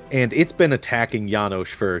 and it's been attacking Janosch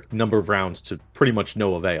for a number of rounds to pretty much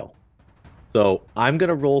no avail. So I'm going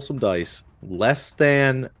to roll some dice. Less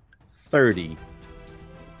than 30,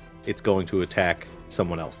 it's going to attack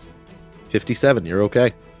someone else. 57, you're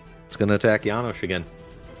okay. It's going to attack Janosch again.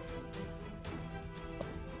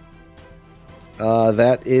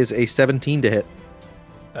 That is a 17 to hit.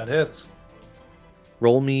 That hits.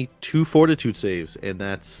 Roll me 2 fortitude saves, and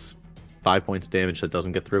that's 5 points of damage that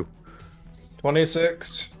doesn't get through.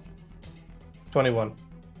 26. 21.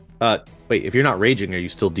 Wait, if you're not raging, are you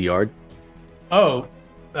still DR'd? Oh,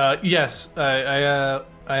 yes. I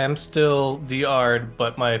am still DR'd,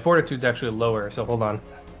 but my fortitude's actually lower, so hold on.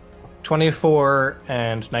 24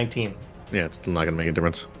 and 19. Yeah, it's still not going to make a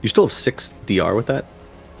difference. You still have 6 DR with that?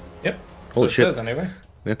 Yep. Holy so shit. It says anyway.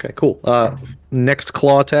 Okay, cool. Next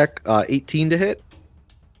claw attack, 18 to hit.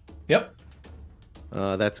 Yep.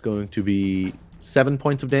 That's going to be 7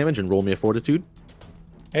 points of damage, and roll me a fortitude.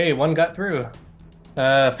 Hey, one got through.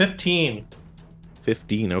 15.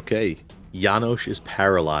 15, okay. Janosch is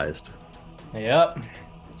paralyzed. Yep.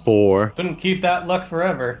 For Couldn't keep that luck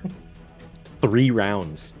forever. 3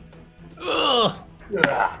 rounds. Ugh.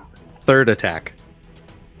 Third attack.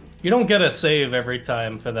 You don't get a save every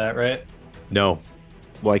time for that, right? No.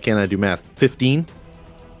 Why can't I do math? 15?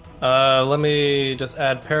 Let me just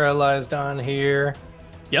add paralyzed on here.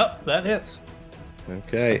 Yep, that hits.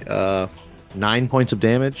 Okay, 9 points of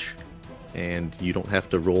damage, and you don't have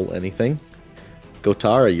to roll anything.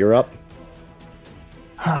 Gotara, you're up.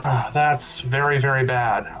 That's very, very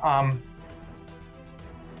bad.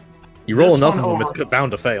 You roll This enough one of them, over- it's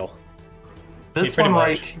bound to fail. This pretty one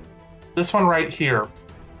much. this one right here.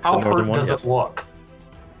 How The northern hurt one, does yes. it look?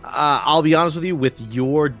 I'll be honest with you, with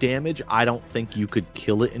your damage, I don't think you could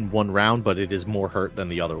kill it in one round, but it is more hurt than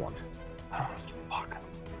the other one. Oh, fuck.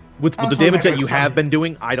 With I the suppose I damage could that you explain. have been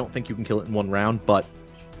doing, I don't think you can kill it in one round, but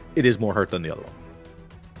it is more hurt than the other one.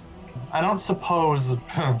 I don't suppose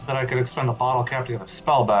that I could expend a bottle cap to get a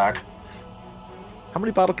spell back. How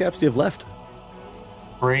many bottle caps do you have left?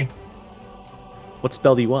 3. What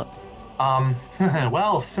spell do you want?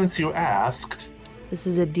 Well, since you asked, This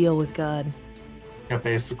is a deal with God. yeah,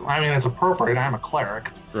 basically, I mean, it's appropriate. I'm a cleric.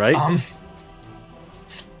 Right?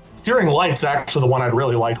 Searing Light's actually the one I'd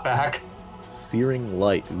really like back. Searing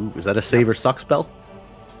Light. Ooh, is that a save or suck spell?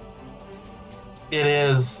 It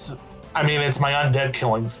is. I mean, it's my undead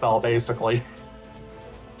killing spell, basically.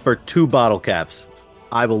 For 2 bottle caps,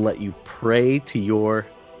 I will let you pray to your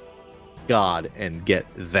god and get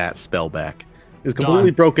that spell back. It's a completely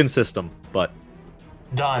Done. broken system, but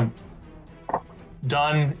Done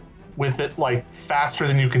with it, like, faster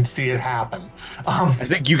than you can see it happen. I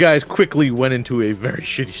think you guys quickly went into a very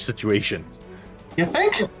shitty situation. You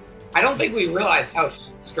think? I don't think we realized how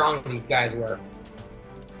strong these guys were.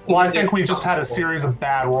 Well, I think we just had a series of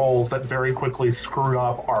bad rolls that very quickly screwed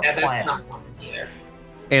up our Yeah, that's plan. not common either.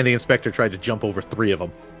 And the inspector tried to jump over 3 of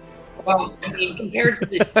them. Well, I mean, compared to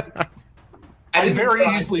the... I didn't very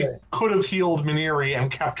realize easily that- could have healed Maniri and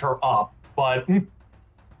kept her up, but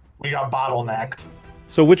we got bottlenecked.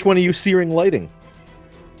 So which one are you searing lighting?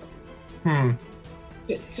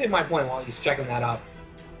 To my point, while he's checking that up,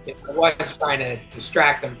 I was trying to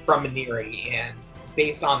distract them from Maniri, and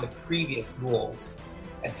based on the previous rules,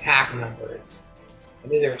 attack numbers, I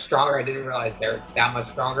knew they were stronger. I didn't realize they're that much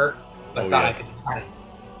stronger. So I thought I could just kind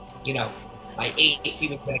of, my AC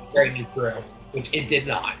was going to carry me through, which it did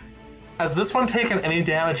not. Has this one taken any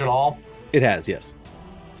damage at all? It has, yes.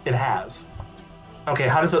 It has. Okay,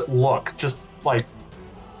 how does it look? Just like,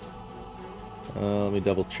 Let me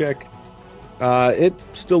double check. It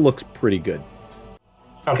still looks pretty good.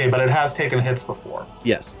 okay, but it has taken hits before.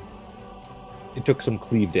 Yes. It took some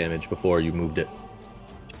cleave damage before you moved it.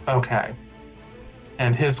 Okay.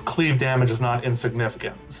 And his cleave damage is not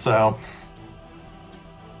insignificant, so...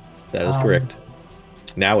 That is correct.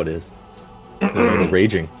 Now it is. It's no longer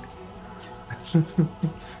raging.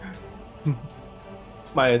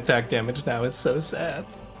 My attack damage now is so sad.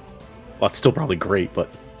 Well, it's still probably great, but...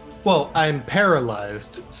 Well, I'm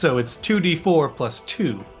paralyzed, so it's 2d4 plus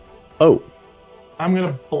 2. Oh. I'm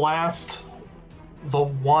going to blast the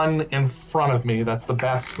one in front of me. That's the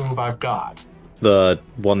best move I've got. The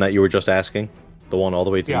one that you were just asking? The one all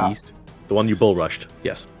the way to the east? The one you bull rushed?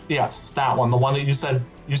 Yes. Yes, that one. The one that you said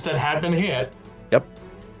had been hit. Yep.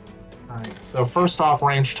 All right. So first off,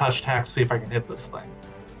 range touch attack. See if I can hit this thing.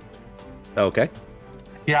 Okay.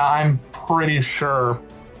 Yeah, I'm pretty sure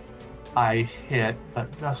I hit,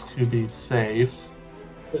 but just to be safe.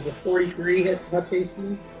 Does a 43 hit touch AC?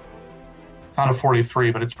 It's not a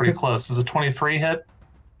 43, but it's pretty close. Does a 23 hit?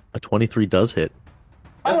 A 23 does hit.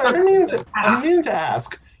 By the way, I didn't mean to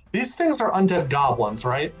ask. These things are undead goblins,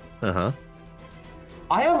 right? Uh-huh.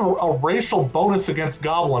 I have a racial bonus against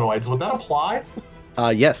goblinoids. Would that apply?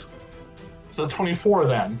 Yes. So 24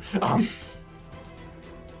 then.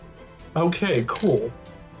 Okay, cool.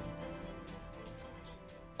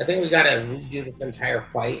 I think we gotta redo this entire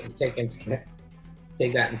fight and take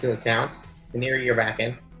that into account. Veneer, you're back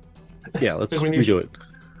in. Yeah, let's redo it.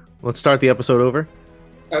 Let's start the episode over.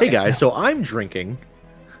 Okay. Hey guys, so I'm drinking.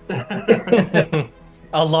 A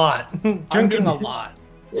lot. Drinking a lot.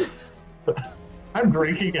 I'm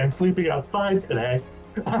drinking and sleeping outside today.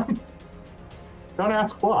 Don't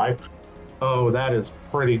ask why. Oh, that is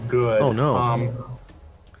pretty good. Oh no.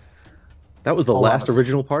 That was the last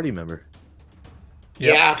original party member.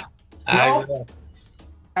 Yeah. Well,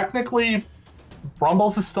 technically,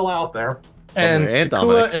 Brumbles is still out there. And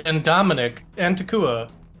Takua and Dominic and Takua,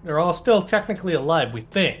 they're all still technically alive, we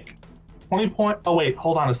think. 20 point. Oh, wait,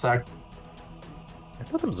 hold on a sec. I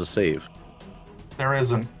thought there was a save. There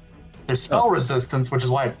isn't. There's spell resistance, which is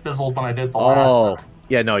why it fizzled when I did the last time.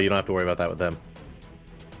 Yeah, no, you don't have to worry about that with them.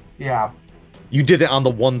 Yeah. You did it on the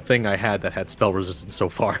one thing I had that had spell resistance so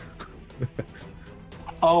far.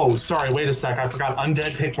 Oh, sorry, wait a sec. I forgot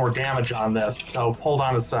undead take more damage on this, so hold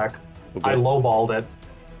on a sec. Okay. I lowballed it.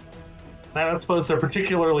 And I suppose they're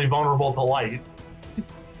particularly vulnerable to light.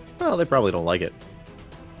 Well, they probably don't like it.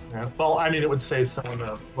 Yeah. Well, I mean, it would say so in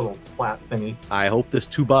a little splat thingy. I hope this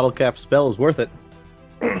 2 bottle cap spell is worth it.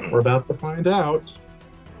 We're about to find out.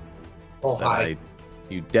 Oh, hi.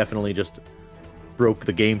 You definitely just broke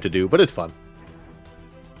the game to do, but it's fun.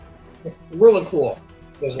 Really cool.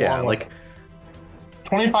 Yeah, like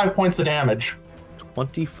 25 points of damage.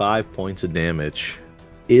 25 points of damage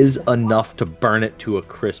is enough to burn it to a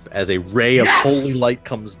crisp as a ray of holy light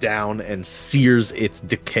comes down and sears its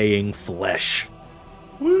decaying flesh.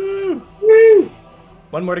 Woo! Woo!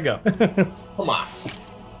 One more to go. Hamas.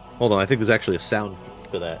 Hold on, I think there's actually a sound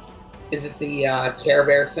for that. Is it the Care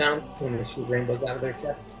Bear sound when they shoot rainbows out of their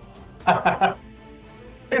chest?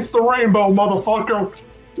 It's the rainbow, motherfucker!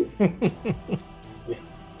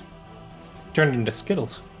 Turned into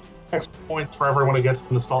Skittles. Extra points for everyone who gets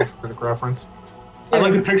the nostalgic reference. I'd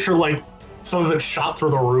like to picture, like, some of it shot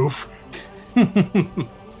through the roof.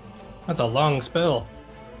 That's a long spell.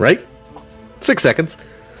 Right? 6 seconds.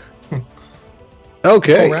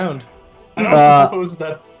 Okay. Full round. I also suppose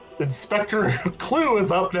that Inspector Clue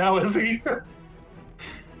is up now, is he?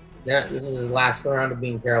 Yeah, this is his last round of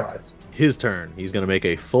being paralyzed. His turn. He's going to make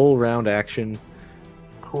a full round action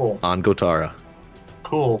Cool. on Gotara.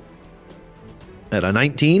 Cool. At a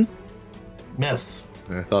 19? Miss.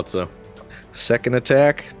 I thought so. Second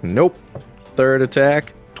attack? Nope. Third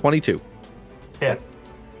attack? 22. Hit.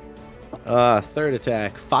 Third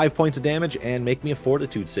attack, 5 points of damage, and make me a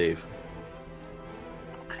fortitude save.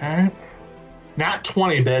 Okay. Nat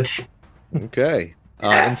 20, bitch. Okay.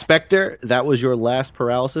 Yes. Inspector, that was your last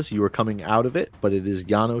paralysis. You were coming out of it, but it is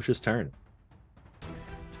Janosch's turn.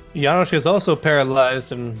 Janosch is also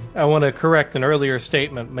paralyzed, and I want to correct an earlier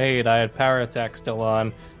statement made. I had power attack still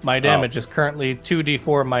on. My damage is currently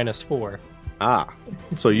 2d4 minus 4. Ah,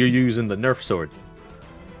 so you're using the Nerf sword.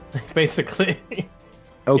 Basically.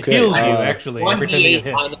 Okay. It heals you, actually, every time you 1d8 get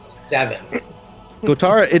hit. minus 7.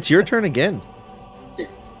 Gotara, it's your turn again.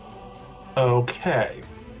 Okay.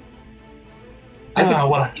 I think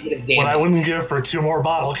What negative I damage. wouldn't give for 2 more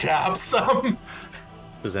bottle caps.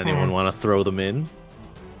 Does anyone want to throw them in?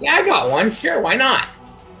 Yeah, I got one. Sure, why not?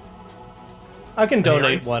 I can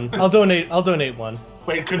donate one. I'll donate one.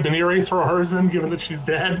 Wait, could Beniri throw hers in, given that she's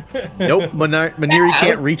dead? Nope, Maniri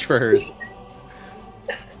can't reach for hers.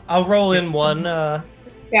 I'll roll in one.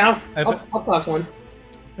 Yeah, I'll toss one.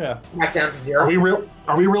 Yeah. Back down to Are 0.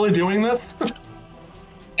 we really doing this?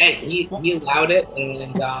 Hey, he allowed it,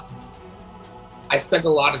 and I spent a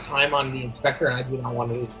lot of time on the Inspector, and I do not want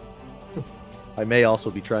to lose. I may also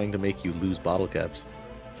be trying to make you lose bottle caps.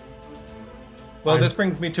 Well, this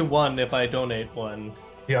brings me to 1 if I donate 1.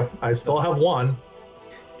 Yep, I still have 1.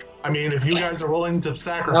 I mean, if you guys are willing to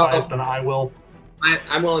sacrifice, then I will.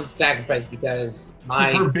 I'm willing to sacrifice because This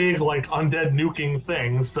is her big, like, undead nuking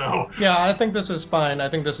thing, so. Yeah, I think this is fine. I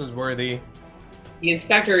think this is worthy. The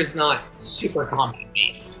inspector is not super combat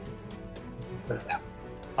based. Let's just put it that way.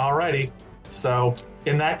 Alrighty. So,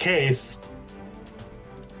 in that case.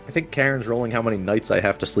 I think Karen's rolling how many nights I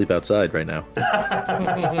have to sleep outside right now.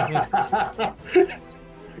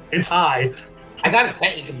 It's high. I got a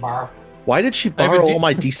tent you can borrow. Why did she borrow all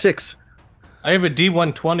my D6? I have a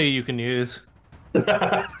D120 you can use.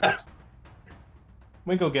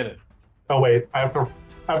 We go get it. Oh wait, I have to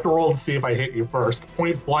roll and see if I hit you first.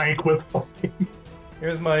 Point blank with.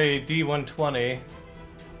 Here's my D120.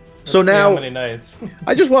 So Let's see now, how many nights?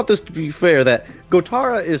 I just want this to be fair that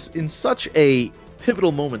Gotara is in such a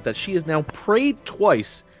pivotal moment that she has now prayed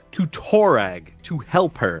twice to Torag to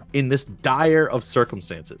help her in this dire of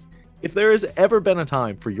circumstances. If there has ever been a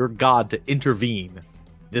time for your god to intervene,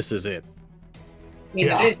 this is it. I mean,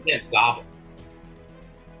 it is against goblins.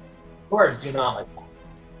 Dwarves do not like that.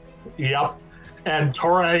 Yep. And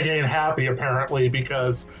Torag ain't happy apparently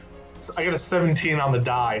because I got a 17 on the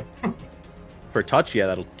die. For touch, yeah,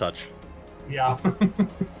 that'll touch. Yeah.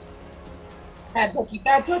 Bad touchy,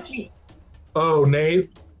 bad touchy. Oh,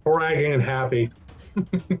 Nate, Torag ain't happy.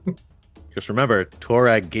 Just remember,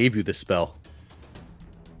 Torag gave you this spell.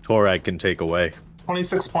 Torag can take away.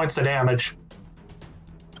 26 points of damage.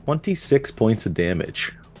 26 points of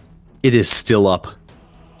damage. It is still up.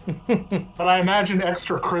 But I imagine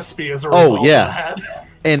extra crispy as a result of that.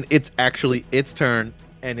 And it's actually its turn,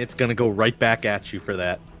 and it's going to go right back at you for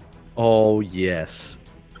that. Oh, yes.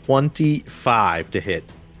 25 to hit.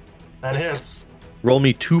 That hits. Roll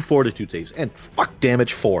me 2 fortitude saves, and fuck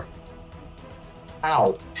damage 4.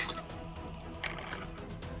 Ow.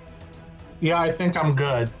 Yeah, I think I'm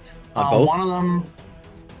good. On both? One of them...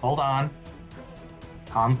 Hold on.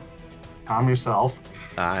 Calm yourself.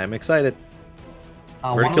 I'm excited. We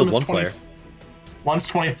One already of killed them is one 20, player. One's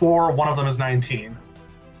 24, one of them is 19.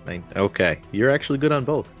 Okay, you're actually good on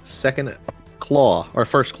both. Second claw, or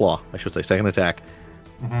first claw, I should say, second attack.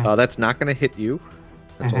 Mm-hmm. That's not going to hit you.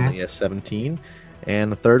 That's only a 17.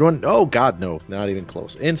 And the third one, oh god, no, not even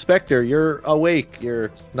close. Inspector, you're awake.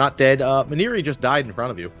 You're not dead. Maniri just died in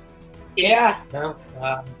front of you. Yeah, no,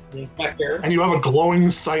 the inspector. And you have a glowing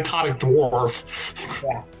psychotic dwarf.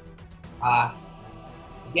 Yeah.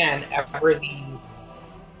 Again, ever the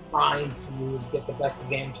trying to get the best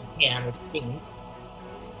advantage you can with the team,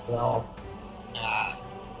 will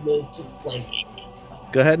move to flanking.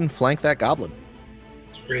 Go ahead and flank that goblin.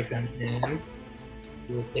 Strafe hands.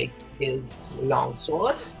 He will take his long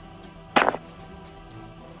sword.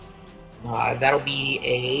 That'll be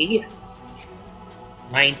a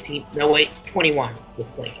 21 with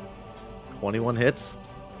flanking. 21 hits.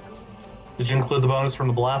 Did you include the bonus from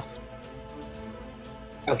the bless?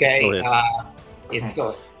 Okay, Still hits. it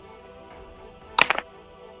still hits.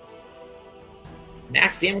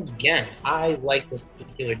 Max damage again. I like this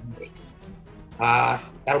particular date.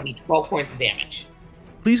 That'll be 12 points of damage.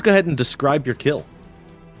 Please go ahead and describe your kill.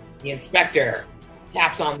 The inspector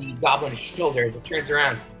taps on the goblin's shoulder as it turns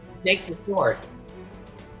around, takes the sword,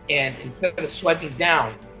 and instead of swiping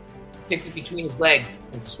down, sticks it between his legs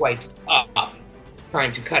and swipes up,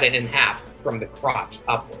 trying to cut it in half from the crotch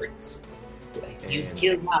upwards. Like, you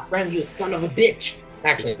killed my friend, you son of a bitch.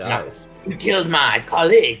 Actually, no. You killed my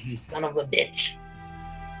colleague, you son of a bitch.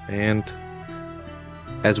 And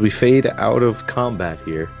as we fade out of combat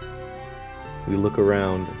here, we look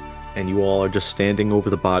around and you all are just standing over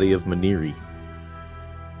the body of Maniri.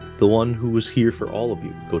 The one who was here for all of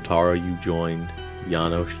you. Gotara, you joined.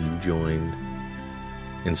 Janosch, you joined.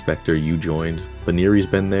 Inspector, you joined. Maniri's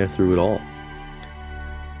been there through it all.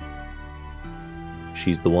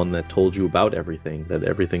 She's the one that told you about everything, that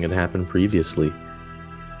everything had happened previously.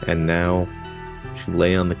 And now she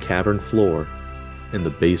lay on the cavern floor in the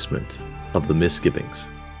basement of the Misgivings.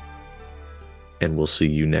 And we'll see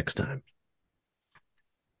you next time.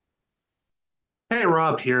 Hey,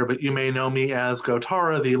 Rob here, but you may know me as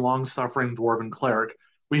Gotara, the long-suffering dwarven cleric.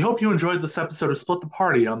 We hope you enjoyed this episode of Split the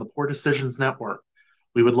Party on the Poor Decisions Network.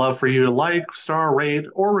 We would love for you to like, star, rate,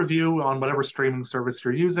 or review on whatever streaming service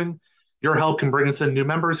you're using. Your help can bring us in new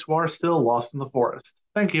members who are still lost in the forest.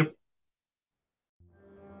 Thank you.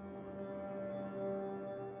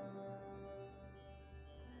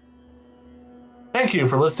 Thank you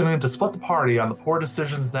for listening to Split the Party on the Poor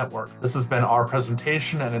Decisions Network. This has been our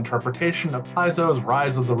presentation and interpretation of Paizo's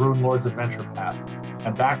Rise of the Rune Lord's Adventure Path,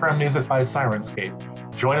 and background music by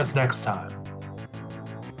Sirenscape. Join us next time.